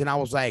things. And I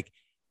was like,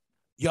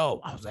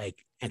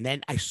 and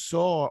then I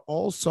saw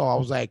also, I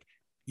was like,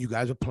 you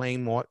guys are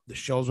playing more. The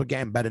shows were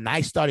getting better. And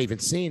I started even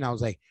seeing, I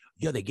was like,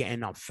 they're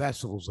getting on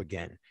festivals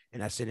again.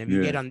 And I said, if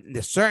you get on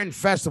the certain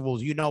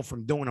festivals,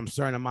 from doing them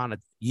certain amount of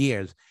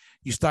years,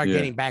 you start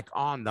getting back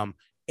on them.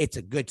 it's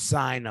a good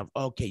sign of,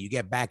 okay, you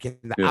get back in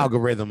the Yeah.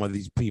 algorithm of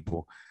these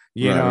people,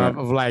 you Right, know, right.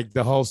 of like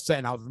the whole set.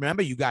 And I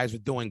remember you guys were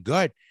doing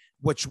good,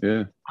 which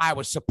Yeah. I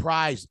was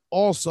surprised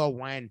also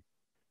when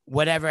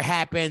whatever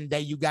happened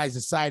that you guys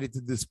decided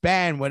to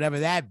disband, whatever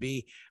that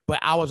be. But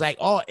I was like,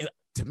 oh,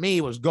 to me,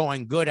 it was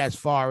going good as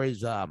far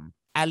as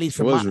at least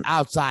from my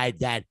outside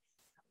that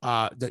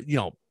you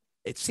know,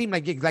 it seemed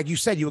like you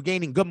said, you were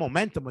gaining good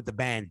momentum with the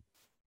band.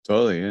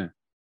 Totally, yeah.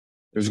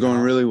 It was going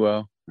really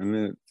well, and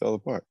then it fell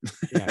apart.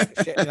 Yeah,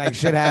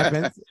 shit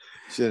happens.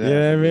 Shit You know what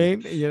I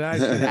happened. mean? You know,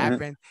 shit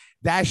happens.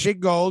 That shit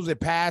goes, it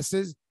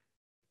passes.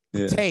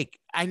 Yeah. Take.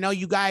 I know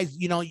you guys,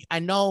 you know, I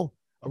know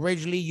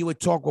originally you would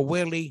talk with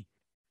Willie,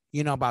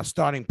 you know, about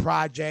starting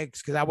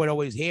projects, because I would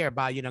always hear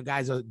about, you know,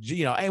 guys are,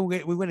 you know, hey,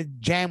 we're going to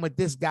jam with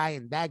this guy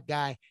and that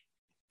guy.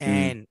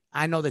 And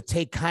I know the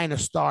Take kind of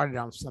started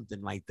on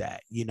something like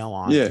that, you know,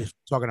 on just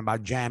talking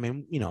about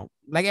jamming, you know,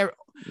 like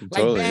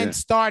bands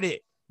started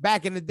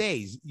back in the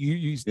days.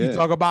 You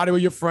talk about it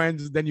with your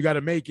friends, then you got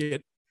to make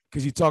it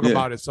because you talk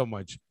about it so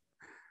much.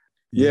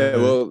 Yeah,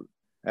 well,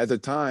 at the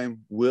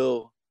time,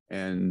 Will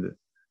and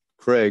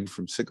Craig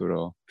from Sick of It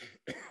All,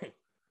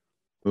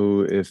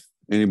 who, if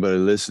anybody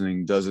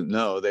listening doesn't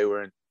know, they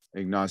were in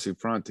Agnostic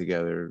Front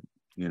together,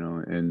 you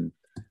know, in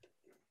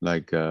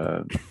like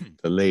the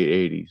late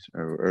 80s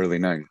or early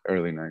 90s,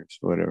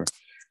 whatever.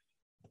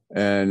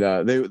 And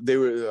they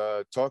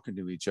were talking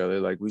to each other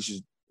like, we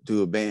should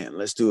do a band.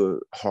 Let's do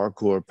a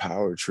hardcore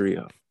power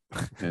trio.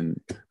 And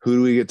who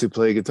do we get to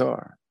play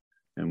guitar?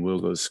 And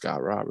Will goes,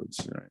 Scott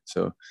Roberts. Right?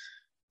 So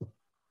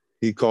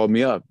he called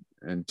me up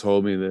and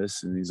told me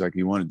this. And he's like,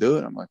 you want to do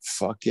it? I'm like,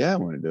 fuck yeah, I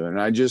want to do it. And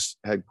I just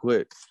had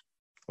quit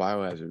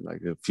Biohazard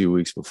like a few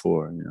weeks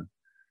before, you know.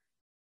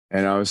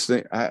 And I was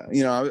thinking,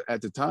 you know,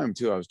 at the time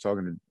too, I was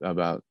talking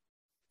about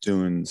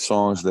doing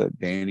songs that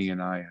Danny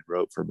and I had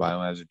wrote for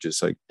Biohazard,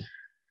 just like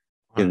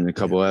getting a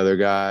couple other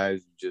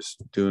guys,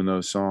 just doing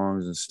those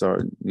songs and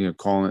start, you know,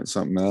 calling it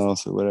something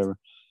else or whatever.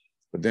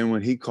 But then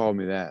when he called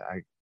me that,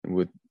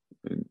 with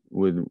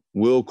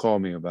Will call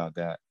me about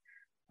that,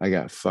 I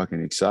got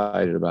fucking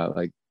excited about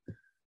like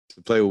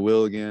to play with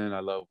Will again.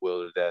 I love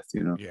Will to death,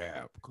 you know.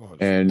 Yeah, of course.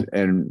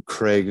 And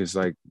Craig is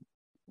like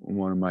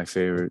one of my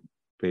favorite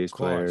bass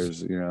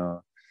players, you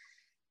know.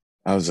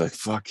 I was like,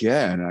 fuck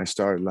yeah. And I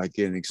started like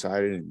getting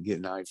excited and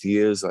getting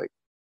ideas like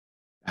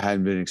I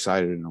hadn't been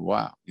excited in a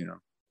while, you know.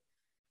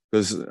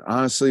 Because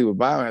honestly, with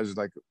Biohazard,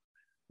 like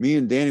me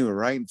and Danny were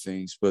writing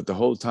things, but the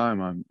whole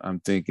time I'm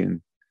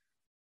thinking,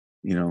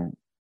 you know,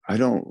 I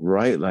don't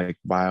write like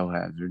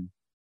Biohazard.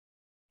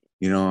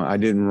 You know, I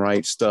didn't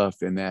write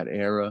stuff in that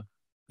era.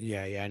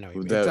 Yeah, I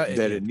know. That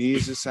it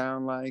needs to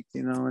sound like,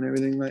 you know, and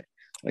everything like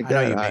I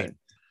know you mean.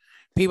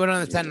 People don't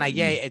understand, like,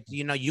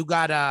 you know, you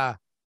gotta.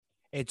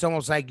 It's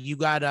almost like you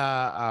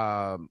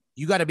gotta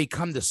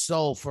become the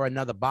soul for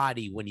another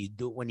body when you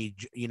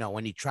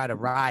try to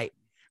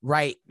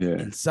write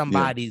in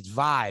somebody's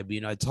vibe.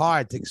 You know, it's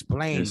hard to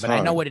explain, but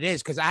I know what it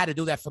is because I had to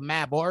do that for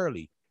Mad Boy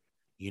early.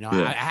 You know,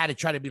 I had to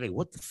try to be like,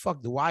 what the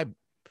fuck do I?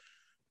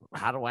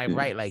 How do I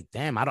write like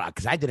them?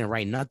 Because I didn't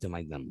write nothing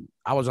like them.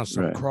 I was on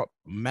some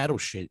metal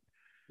shit.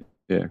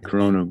 Yeah,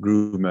 Corona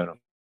groove metal.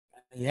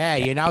 Yeah,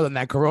 you know, in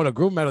that Corona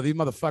groove metal, these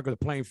motherfuckers are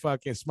playing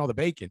fucking Smell the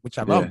Bacon, which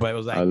I love, but it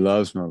was like, I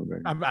love Smell the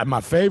Bacon. I'm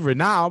my favorite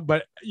now,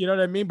 but you know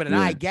what I mean? But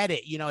now I get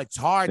it. You know, it's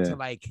hard to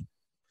like.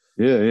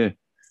 Yeah.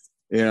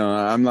 You know,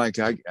 I'm like,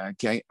 I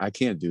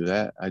can't do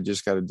that. I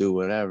just got to do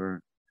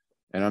whatever.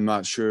 And I'm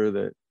not sure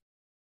that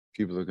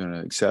people are going to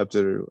accept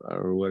it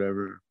or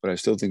whatever, but I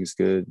still think it's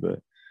good.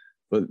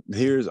 But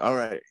here's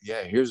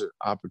an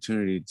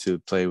opportunity to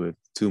play with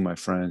two of my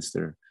friends.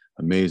 They're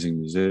amazing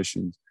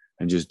musicians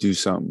and just do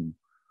something,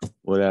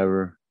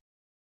 whatever.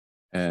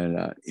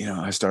 And, you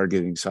know, I started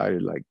getting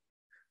excited, like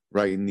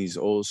writing these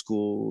old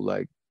school,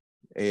 like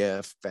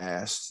AF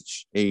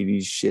fast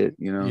 80s shit,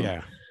 you know?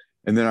 Yeah.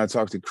 And then I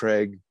talked to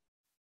Craig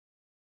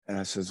and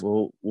I says,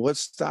 well, what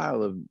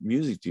style of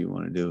music do you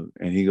want to do?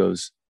 And he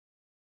goes,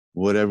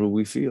 whatever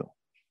we feel.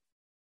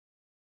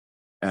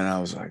 And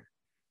I was like,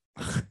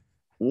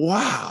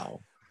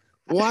 wow,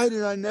 why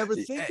did I never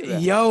think of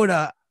that?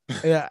 Yoda.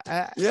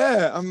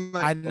 Yeah. I'm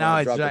like, I know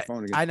it's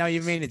right. I know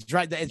you mean it's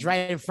right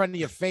in front of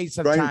your face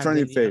sometimes. Right in front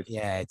of your face.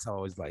 Yeah, it's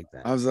always like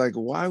that. I was like,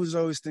 well, I was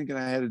always thinking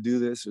I had to do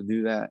this or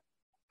do that.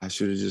 I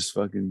should have just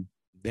fucking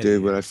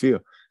did what I feel.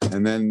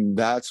 And then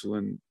that's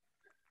when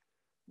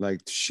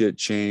like shit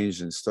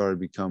changed and started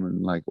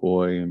becoming like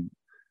Oi and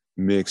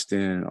mixed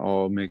in,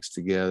 all mixed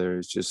together.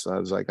 It's just, I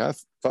was like,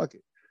 fuck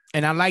it.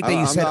 And I like that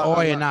you said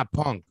Oi and not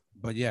punk,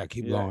 but yeah,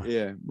 keep going.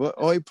 Yeah,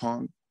 but Oi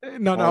punk.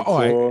 No,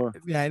 Oi.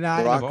 Yeah,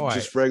 no, rock,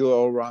 just regular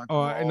old rock. No,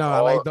 I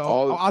like the.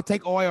 I'll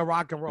take Oi or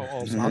rock and roll.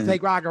 Also, I'll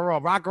take rock and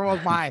roll. Rock and roll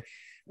is my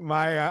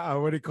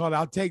what do you call it?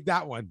 I'll take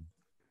that one,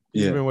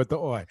 even with the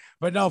Oi.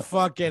 But no,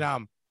 fucking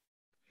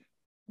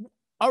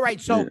All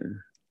right, so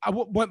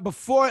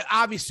before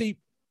obviously,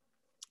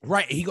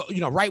 right?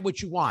 Write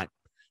what you want.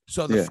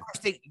 So the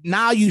first thing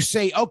now you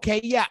say, okay,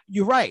 yeah,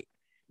 you're right.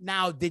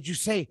 Now, did you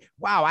say,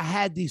 wow, I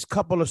had these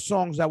couple of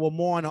songs that were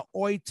more on an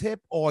oi tip,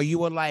 or you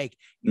were like,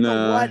 you know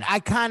Nah. what? I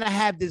kind of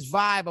have this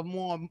vibe of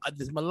more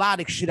this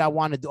melodic shit I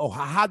want to do. Or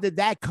how did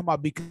that come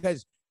up?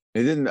 Because I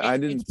didn't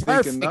it's think of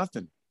perfect.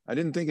 nothing. I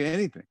didn't think of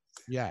anything.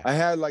 Yeah. I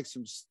had like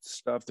some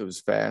stuff that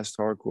was fast,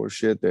 hardcore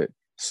shit that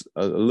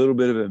a little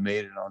bit of it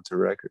made it onto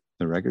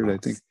the record, I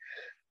think.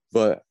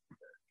 But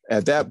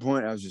at that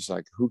point, I was just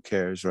like, who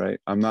cares, right?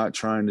 I'm not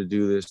trying to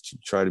do this to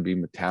try to be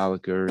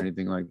Metallica or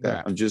anything like that.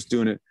 Yeah. I'm just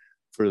doing it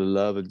for the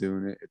love of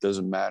doing it. It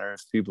doesn't matter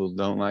if people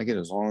don't like it,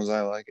 as long as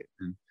I like it.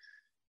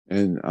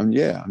 And I'm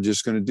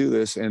just going to do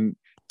this. And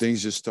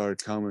things just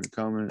started coming.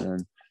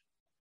 And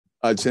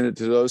I'd send it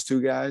to those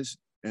two guys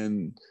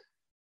and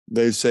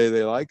they say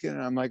they like it.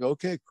 And I'm like,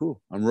 okay,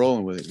 cool. I'm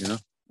rolling with it, you know?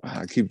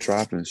 I keep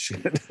dropping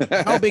shit.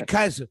 No,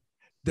 because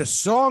the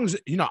songs,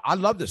 you know, I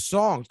love the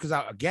songs because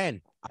I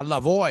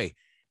love Oi.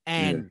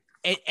 And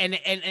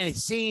it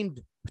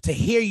seemed to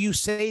hear you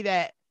say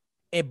that,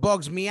 it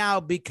bugs me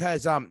out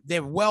because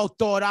they're well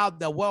thought out,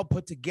 they're well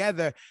put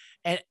together.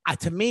 And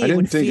to me, I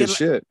didn't think of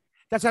shit.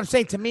 That's what I'm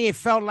saying. To me, it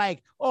felt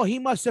like, oh, he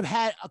must have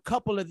had a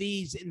couple of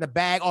these in the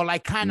bag, or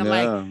like kind of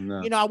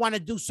No. you know, I want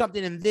to do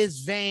something in this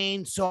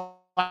vein. So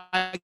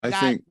I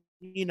think,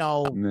 you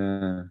know.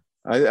 Nah.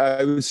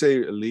 I would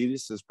say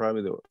Elitist is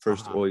probably the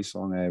first Oi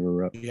song I ever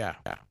wrote. Yeah.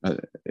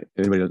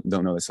 Anybody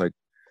don't know, it's like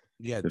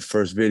the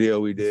first video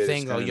we did.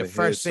 Single, your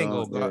first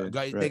single.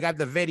 They got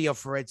the video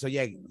for it. So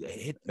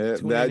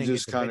that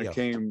just kind of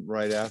came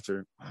right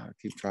after. I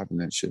keep dropping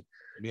that shit.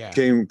 Yeah.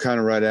 Came kind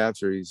of right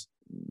after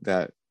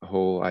that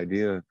whole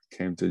idea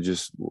came to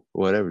just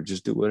whatever,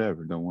 just do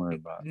whatever. Don't worry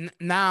about it.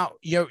 Now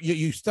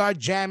you start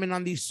jamming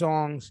on these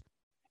songs,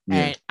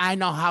 and I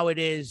know how it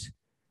is.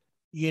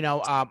 You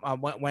know,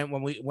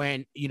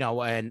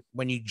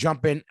 when you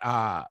jump in,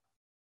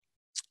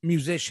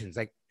 musicians,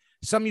 like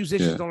some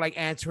musicians don't like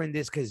answering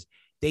this because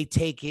they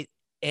take it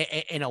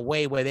in a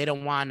way where they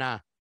don't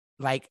wanna,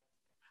 like,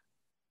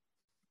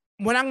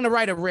 when I'm gonna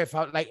write a riff,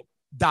 like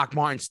Doc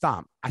Martin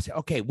Stomp, I say,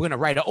 okay, we're gonna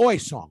write an Oi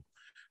song.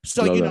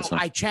 So, you know,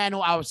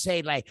 I would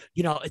say, like,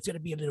 you know, it's going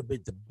to be a little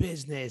bit the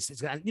business. It's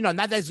going to, you know,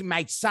 not that it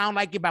might sound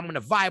like it, but I'm going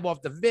to vibe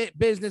off the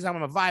business. I'm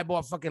going to vibe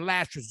off fucking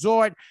Last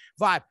Resort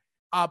vibe.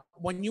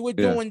 When you were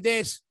doing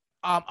this,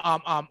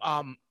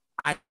 I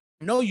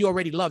know you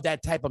already love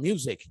that type of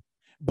music,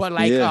 but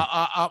like,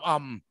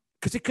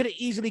 because it could have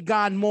easily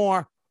gone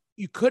more.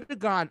 You could have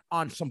gone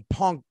on some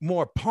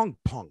more punk.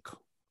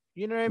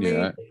 You know what I mean?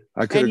 Yeah,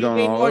 I could have gone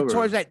all more over.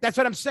 Towards that. That's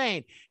what I'm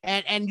saying.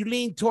 And you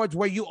lean towards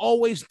where you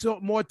always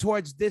more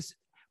towards this,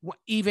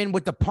 even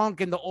with the punk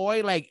and the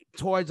Oi, like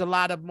towards a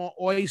lot of more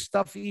Oi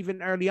stuff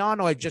even early on,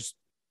 or just.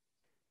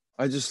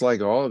 I just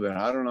like all of it.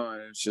 I don't know.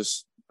 It's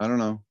just, I don't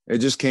know. It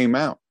just came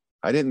out.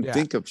 I didn't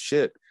think of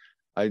shit.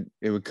 It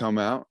would come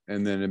out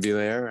and then it'd be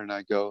there, and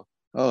I go,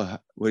 "Oh,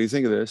 what do you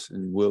think of this?"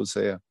 And Will would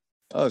say,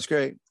 "Oh, it's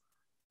great."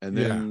 And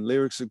then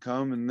lyrics would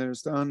come, and then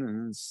it's done,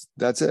 and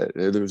that's it.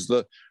 There was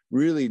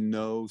really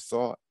no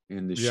thought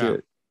in the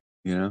shit,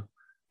 you know.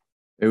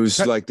 It was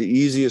like the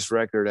easiest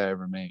record I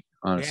ever made,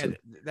 honestly.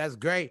 Yeah, that's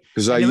great.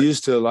 Because I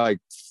used to like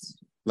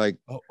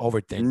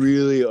overthink,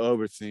 really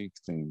overthink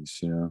things,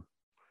 you know.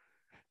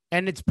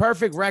 And it's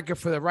perfect record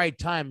for the right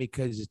time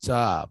because it's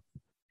part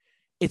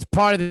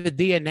of the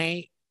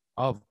DNA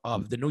of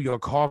the New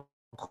York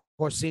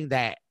hardcore scene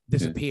that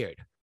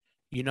disappeared.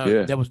 You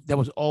know, there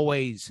was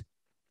always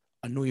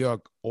a New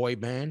York Oi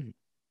band.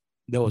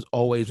 There was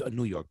always a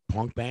New York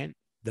punk band.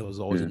 There was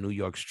always a New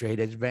York straight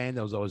edge band.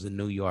 There was always a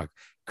New York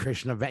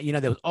Krishna band. You know,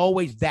 there was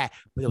always that,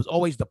 but there was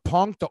always the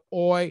punk, the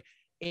Oi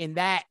in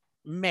that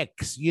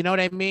mix. You know what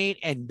I mean?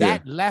 And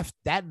that left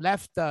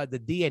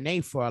the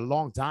DNA for a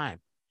long time.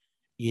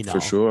 You know,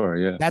 for sure,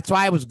 yeah. That's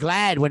why I was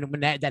glad when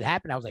that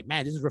happened. I was like,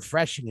 man, this is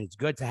refreshing. It's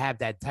good to have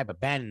that type of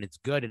band, and it's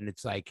good, and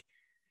it's like,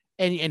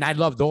 and I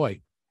loved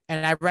Oi,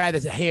 and I'd rather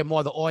hear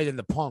more the Oi than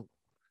the punk.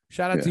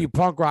 Shout out to you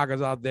punk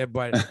rockers out there,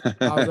 but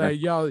I was like,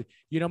 yo,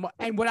 you know,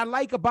 and what I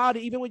like about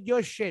it, even with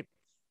your shit,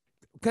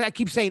 because I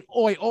keep saying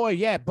Oi,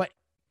 but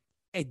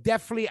it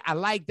definitely, I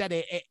like that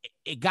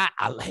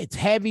it's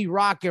heavy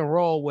rock and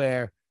roll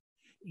where,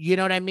 you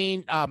know what I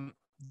mean?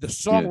 The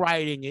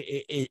songwriting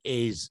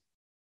is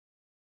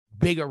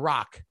bigger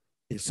rock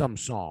in some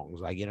songs,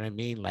 like, you know what I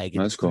mean? Like,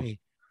 that's cool.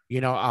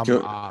 You know,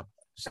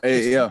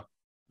 hey,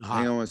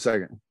 hang on 1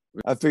 second.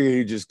 I figured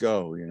he'd just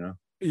go, you know.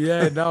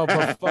 Yeah, no,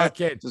 but fuck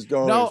it. Just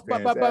go. No,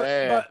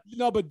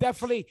 but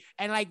definitely.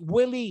 And like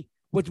Willie,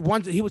 which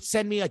once he would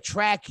send me a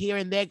track here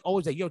and there,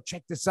 always like, yo,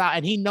 check this out.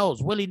 And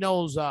Willie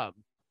knows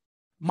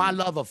my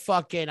love of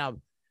fucking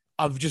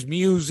of just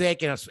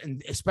music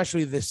and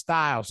especially this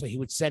style. So he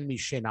would send me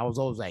shit. And I was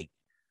always like,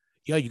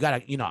 yo, you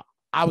gotta, you know,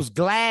 I was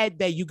glad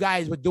that you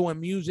guys were doing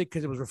music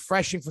because it was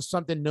refreshing for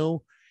something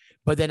new.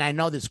 But then I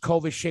know this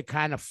COVID shit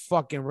kind of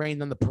fucking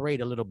rained on the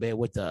parade a little bit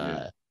with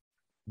the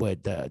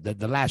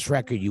last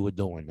record you were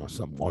doing or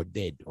something, or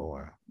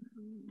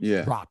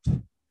dropped.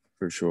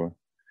 For sure.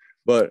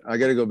 But I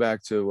got to go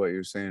back to what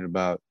you're saying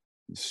about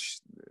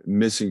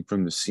missing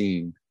from the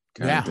scene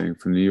kind of thing,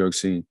 from the New York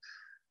scene.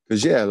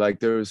 Because like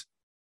there was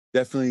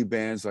definitely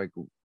bands like,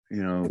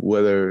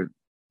 whether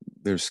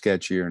they're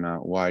sketchy or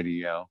not,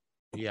 YDL.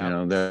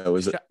 Yeah. That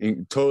was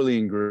totally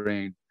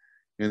ingrained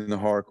in the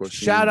hardcore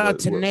scene. Shout out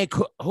to Nick,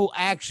 who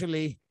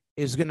actually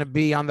is going to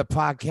be on the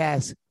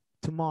podcast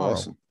tomorrow.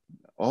 Awesome.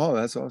 Oh,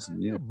 that's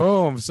awesome. Yeah.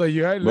 Boom. So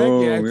you heard,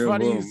 look, it's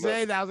funny you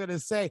say that. I was going to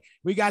say,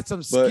 we got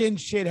some skin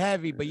shit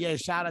heavy, but yeah,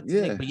 shout out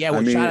to Nick. But yeah,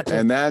 shout out to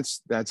and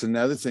that's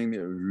another thing that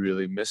was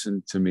really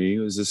missing to me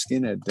was the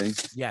skinhead thing.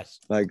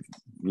 Yes. Like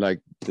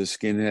the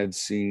skinhead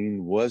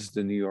scene was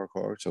the New York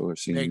hardcore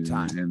scene in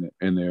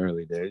the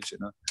early days,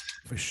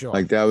 For sure.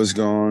 Like that was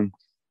gone,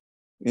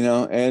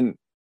 and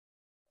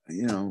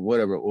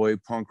whatever, oi,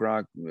 punk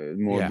rock,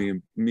 more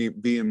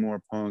being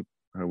more punk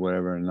or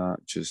whatever, and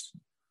not just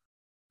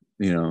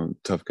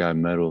tough guy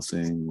metal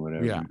thing,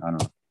 whatever. Yeah. I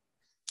don't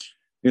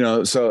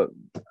know. So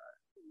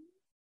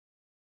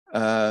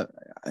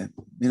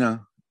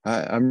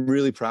I'm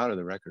really proud of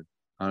the record,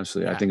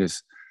 honestly. Yeah. I think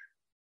it's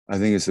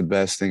the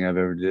best thing I've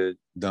ever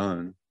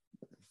done,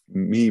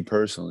 me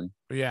personally.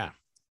 Yeah.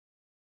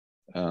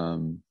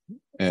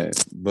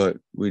 But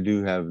we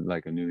do have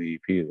like a new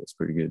EP that's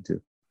pretty good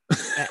too.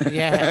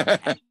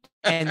 Yeah.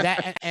 And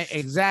that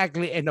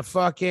exactly. And the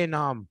fucking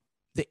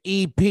the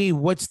EP,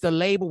 what's the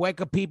label? Where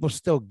can people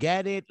still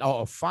get it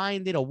or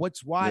find it or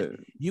what's what?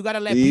 You gotta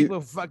let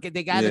people fucking.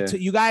 They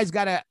gotta. You guys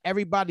gotta.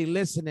 Everybody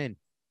listening.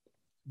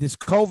 This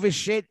COVID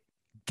shit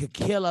could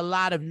kill a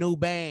lot of new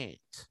bands.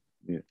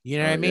 Yeah. You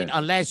know what I mean? Yeah.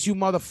 Unless you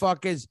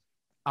motherfuckers,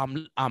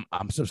 I'm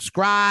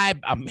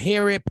subscribed. I'm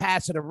hear it,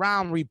 pass it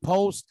around,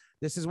 repost.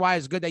 This is why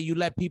it's good that you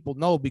let people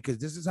know, because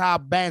this is how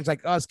bands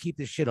like us keep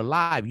this shit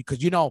alive. Because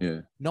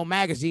no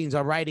magazines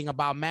are writing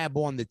about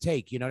Madball on the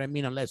Take. You know what I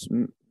mean? Unless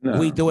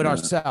we do it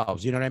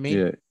ourselves. You know what I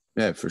mean?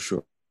 Yeah, for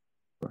sure.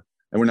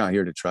 And we're not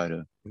here to try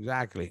to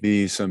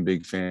be some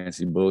big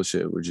fancy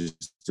bullshit. We're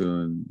just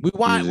doing. We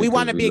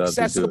want to be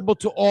accessible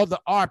to all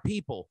our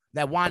people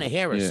that want to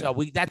hear us. So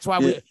that's why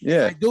we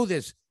do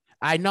this.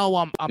 I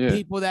know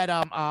people that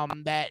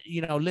that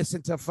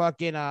listen to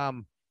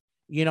fucking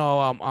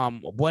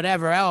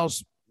whatever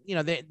else,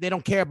 they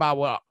don't care about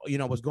what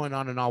what's going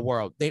on in our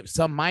world.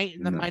 Some might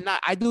and might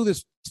not. I do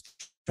this to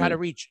try to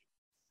reach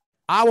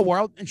our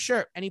world, and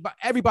sure,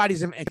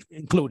 everybody's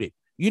included.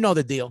 You know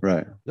the deal,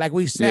 right? Like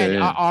we said,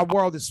 our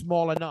world is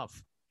small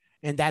enough,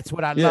 and that's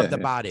what I loved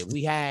about it.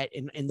 We had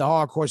in the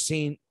hardcore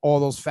scene all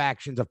those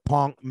factions of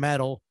punk,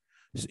 metal,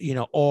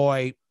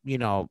 oi,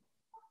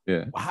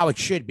 how it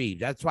should be.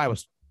 That's why it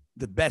was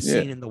the best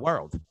scene in the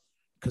world,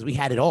 because we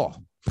had it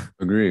all.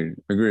 Agreed,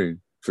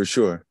 for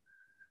sure.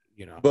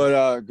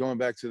 But going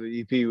back to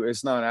the EP,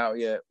 it's not out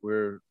yet.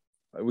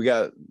 We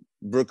got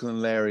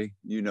Brooklyn Larry,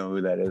 you know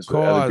who that is. Of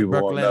course,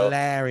 Brooklyn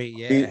Larry,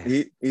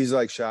 yeah. He's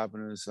like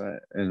shopping us,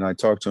 and I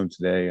talked to him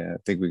today. I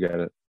think we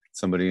got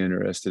somebody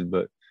interested,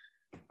 but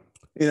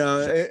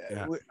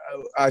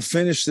I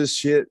finished this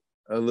shit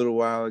a little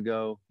while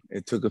ago.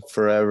 It took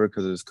forever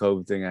because of this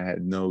COVID thing. I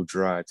had no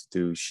drive to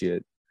do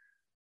shit,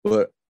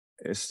 but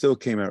it still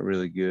came out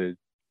really good.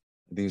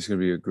 I think it's going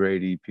to be a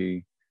great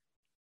EP,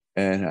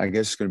 and I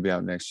guess it's going to be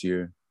out next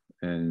year,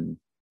 and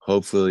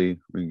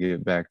hopefully we can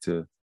get back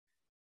to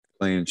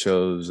playing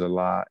shows a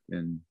lot.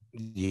 And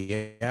do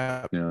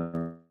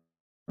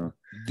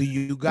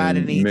you got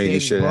anything making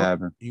shit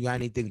happen? You got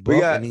anything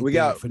booked? We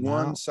got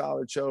one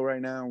solid show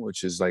right now,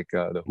 which is like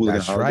the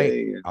Hooligan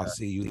Holiday. Right. I'll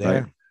see you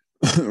there.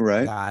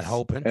 Right. God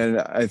hoping. And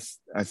I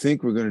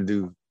think we're gonna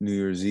do New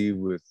Year's Eve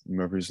with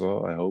Murphy's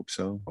Law. I hope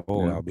so.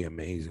 Oh, that'll be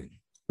amazing.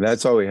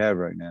 That's all we have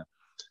right now.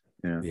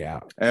 Yeah.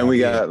 And we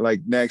got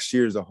like next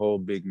year's a whole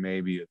big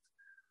maybe of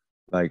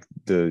like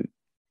the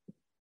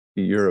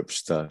Europe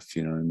stuff,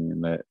 you know what I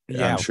mean? That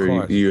I'm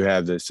sure you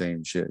have the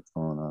same shit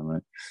going on,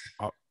 right?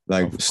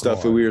 Like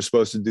stuff that we were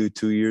supposed to do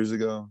 2 years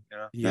ago,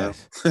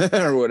 yes,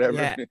 or whatever.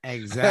 Yeah,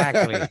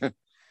 exactly.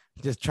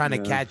 Just trying to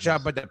catch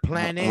up, but the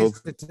plan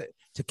is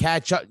to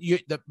catch up.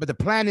 But the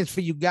plan is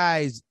for you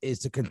guys is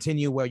to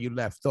continue where you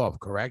left off,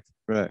 correct?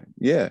 Right.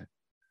 Yeah.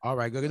 All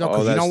right, good.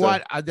 Because you know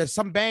what? There's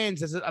some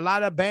bands. There's a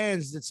lot of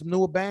bands. There's some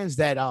newer bands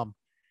that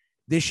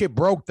this shit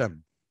broke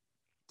them.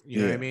 You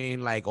know what I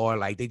mean? Like, or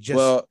like they just.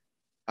 Well,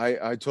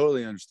 I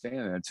totally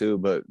understand that too.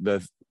 But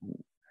the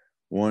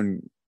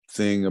one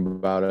thing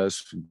about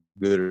us,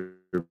 good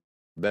or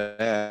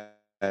bad,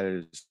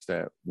 is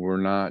that we're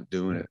not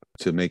doing it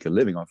to make a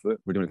living off of it.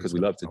 We're doing it because we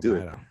love to do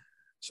it.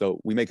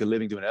 So we make a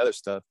living doing other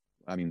stuff.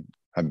 I mean,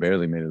 I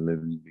barely made a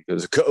living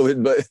because of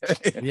COVID, but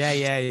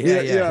yeah. You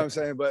know what I'm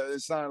saying? But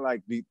it's not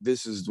like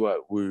this is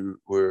what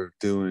we're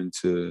doing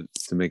to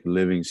make a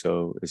living.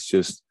 So it's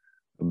just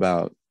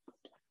about,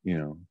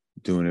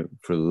 doing it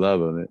for the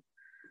love of it.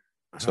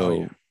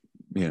 So,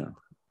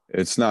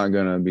 it's not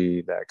gonna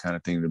be that kind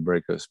of thing to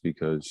break us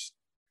because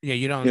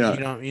you're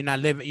not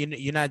living,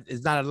 you're not,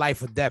 it's not a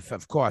life or death,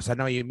 of course. I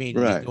know what you mean.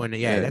 Right. You're doing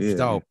it. That's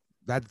dope.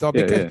 That's dope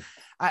because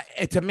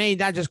to me,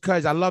 not just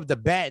because I love the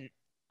band.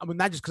 I mean,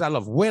 not just because I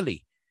love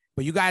Willie,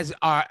 but you guys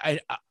are.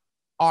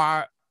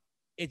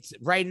 It's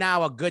right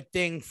now a good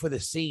thing for the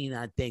scene,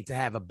 I think, to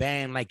have a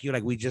band like you,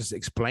 like we just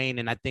explained,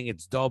 and I think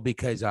it's dope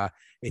because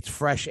it's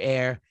fresh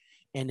air.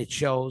 and it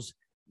shows,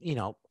 you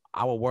know,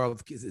 our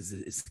world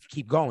is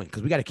keep going,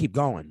 because we got to keep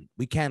going.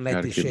 We can't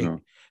let this shit.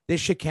 Going. This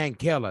shit can't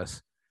kill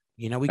us.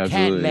 You know, we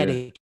can't let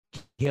it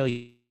kill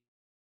you.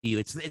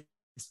 It's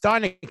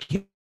starting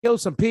to kill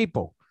some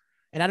people,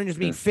 and I don't just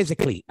mean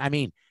physically. I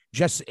mean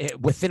just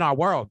within our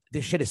world.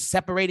 This shit is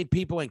separating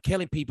people and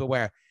killing people.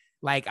 Where,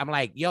 like, I'm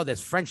like, yo,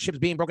 there's friendships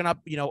being broken up.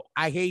 You know,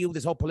 I hear you.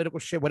 This whole political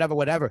shit,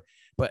 whatever.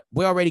 But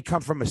we already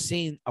come from a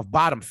scene of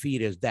bottom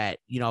feeders that,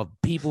 you know,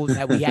 people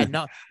that we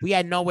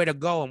had nowhere to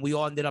go, and we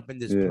all ended up in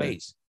this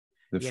place.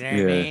 You know what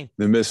I mean?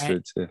 The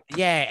misfits.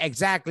 Yeah,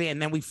 exactly.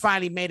 And then we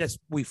finally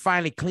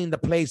cleaned the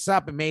place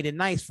up and made it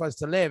nice for us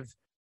to live.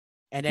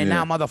 And then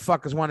now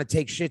motherfuckers want to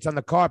take shits on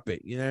the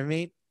carpet. You know what I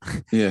mean?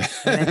 Yeah.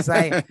 And it's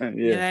like,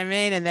 you know what I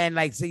mean? And then,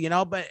 like, so, you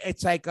know, but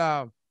it's like,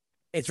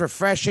 it's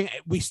refreshing.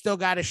 We still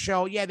got to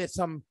show, there's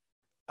some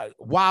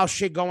wild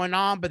shit going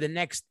on, but the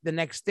next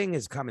thing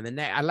is coming.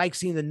 I like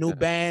seeing the new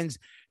bands,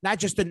 not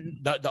just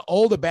the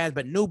older bands,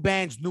 but new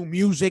bands, new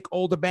music,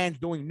 older bands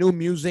doing new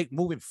music,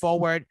 moving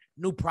forward,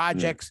 new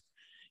projects.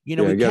 You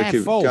know, we can't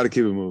fold. Got to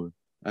keep it moving.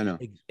 I know.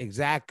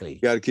 Exactly.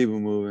 Got to keep it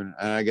moving.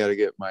 And I got to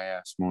get my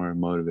ass more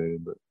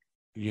motivated, but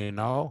you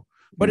know,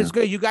 but it's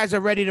good. You guys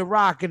are ready to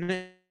rock, and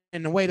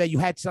in the way that you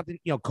had something,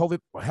 you know, COVID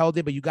held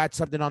it, but you got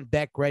something on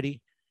deck ready.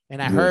 And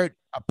I heard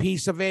a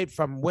piece of it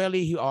from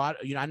Willie. You know,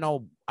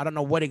 I don't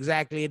know what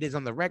exactly it is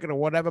on the record or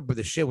whatever, but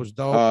the shit was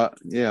dope.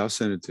 Yeah, I'll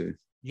send it to you.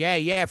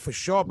 Yeah, for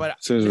sure. But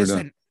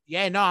listen,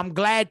 I'm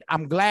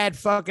glad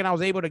fucking I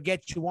was able to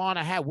get you on.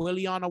 I had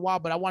Willie on a while,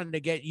 but I wanted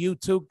to get you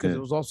too, because it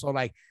was also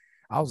like,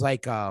 I was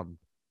like, I'm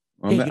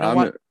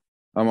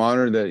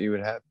honored that you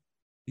would have.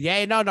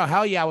 Yeah, no,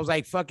 hell yeah. I was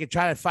like, fucking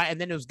trying to find,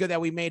 and then it was good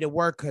that we made it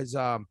work, because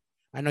I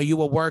know you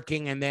were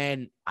working, and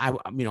then life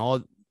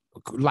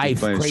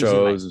playing crazy,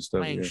 shows and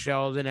stuff, playing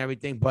shows and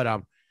everything. But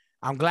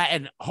I'm glad,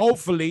 and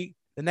hopefully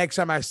the next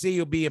time I see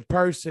you'll be in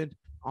person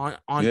on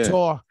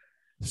tour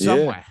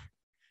somewhere.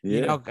 Yeah.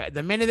 You know,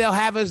 the minute they'll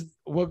have us,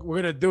 we're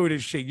gonna do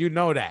this shit. You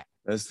know that.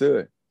 Let's do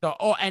it. So,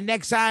 and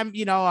next time,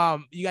 you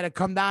know, you gotta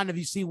come down. If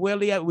you see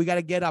Willie, we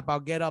gotta get up. I'll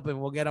get up, and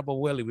we'll get up with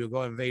Willie. We'll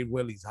go invade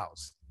Willie's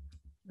house.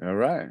 All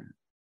right.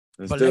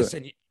 But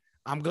listen,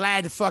 I'm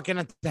glad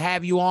to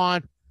have you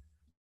on.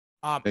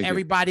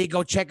 Everybody,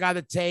 go check out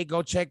the Take.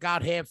 Go check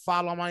out him.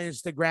 Follow him on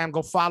Instagram.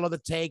 Go follow the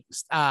Take.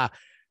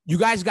 You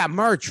guys got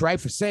merch, right,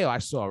 for sale? I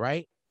saw,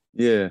 right?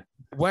 Yeah.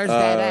 Where's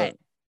that at?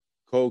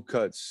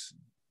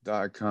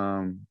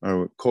 Coldcuts.com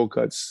or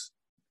Coldcuts.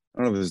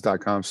 I don't know if it's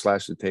 .com /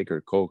 the Take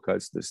or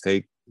Coldcuts the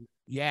Take.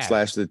 Yeah. /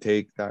 the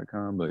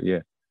Take.com, but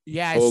yeah.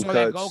 Yeah, I saw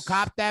that. Go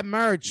cop that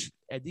merch.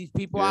 And these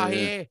people out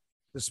here,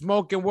 the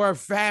Smoking Word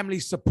family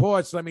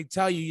supports. Let me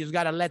tell you, you just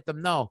got to let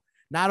them know.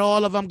 Not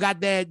all of them got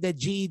their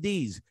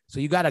GEDs, so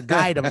you got to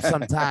guide them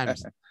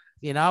sometimes,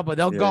 you know, but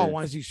they'll go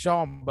once you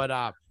show them.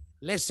 But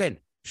listen,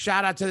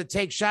 shout out to the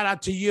Take. Shout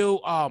out to you.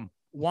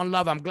 One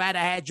love. I'm glad I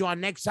had you on.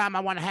 Next time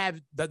I want to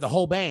have the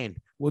whole band.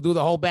 We'll do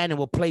the whole band and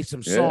we'll play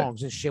some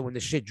songs and shit when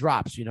the shit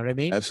drops. You know what I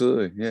mean?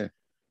 Absolutely. Yeah.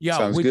 Yo,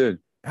 sounds good.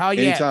 Hell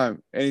yeah.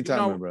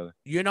 Anytime, my brother.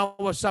 You know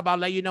what's up. I'll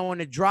let you know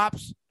when it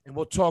drops, and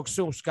we'll talk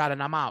soon, Scott,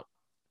 and I'm out.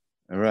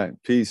 All right.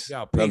 Peace.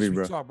 Yo, peace. Love you,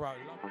 bro. Talk, bro.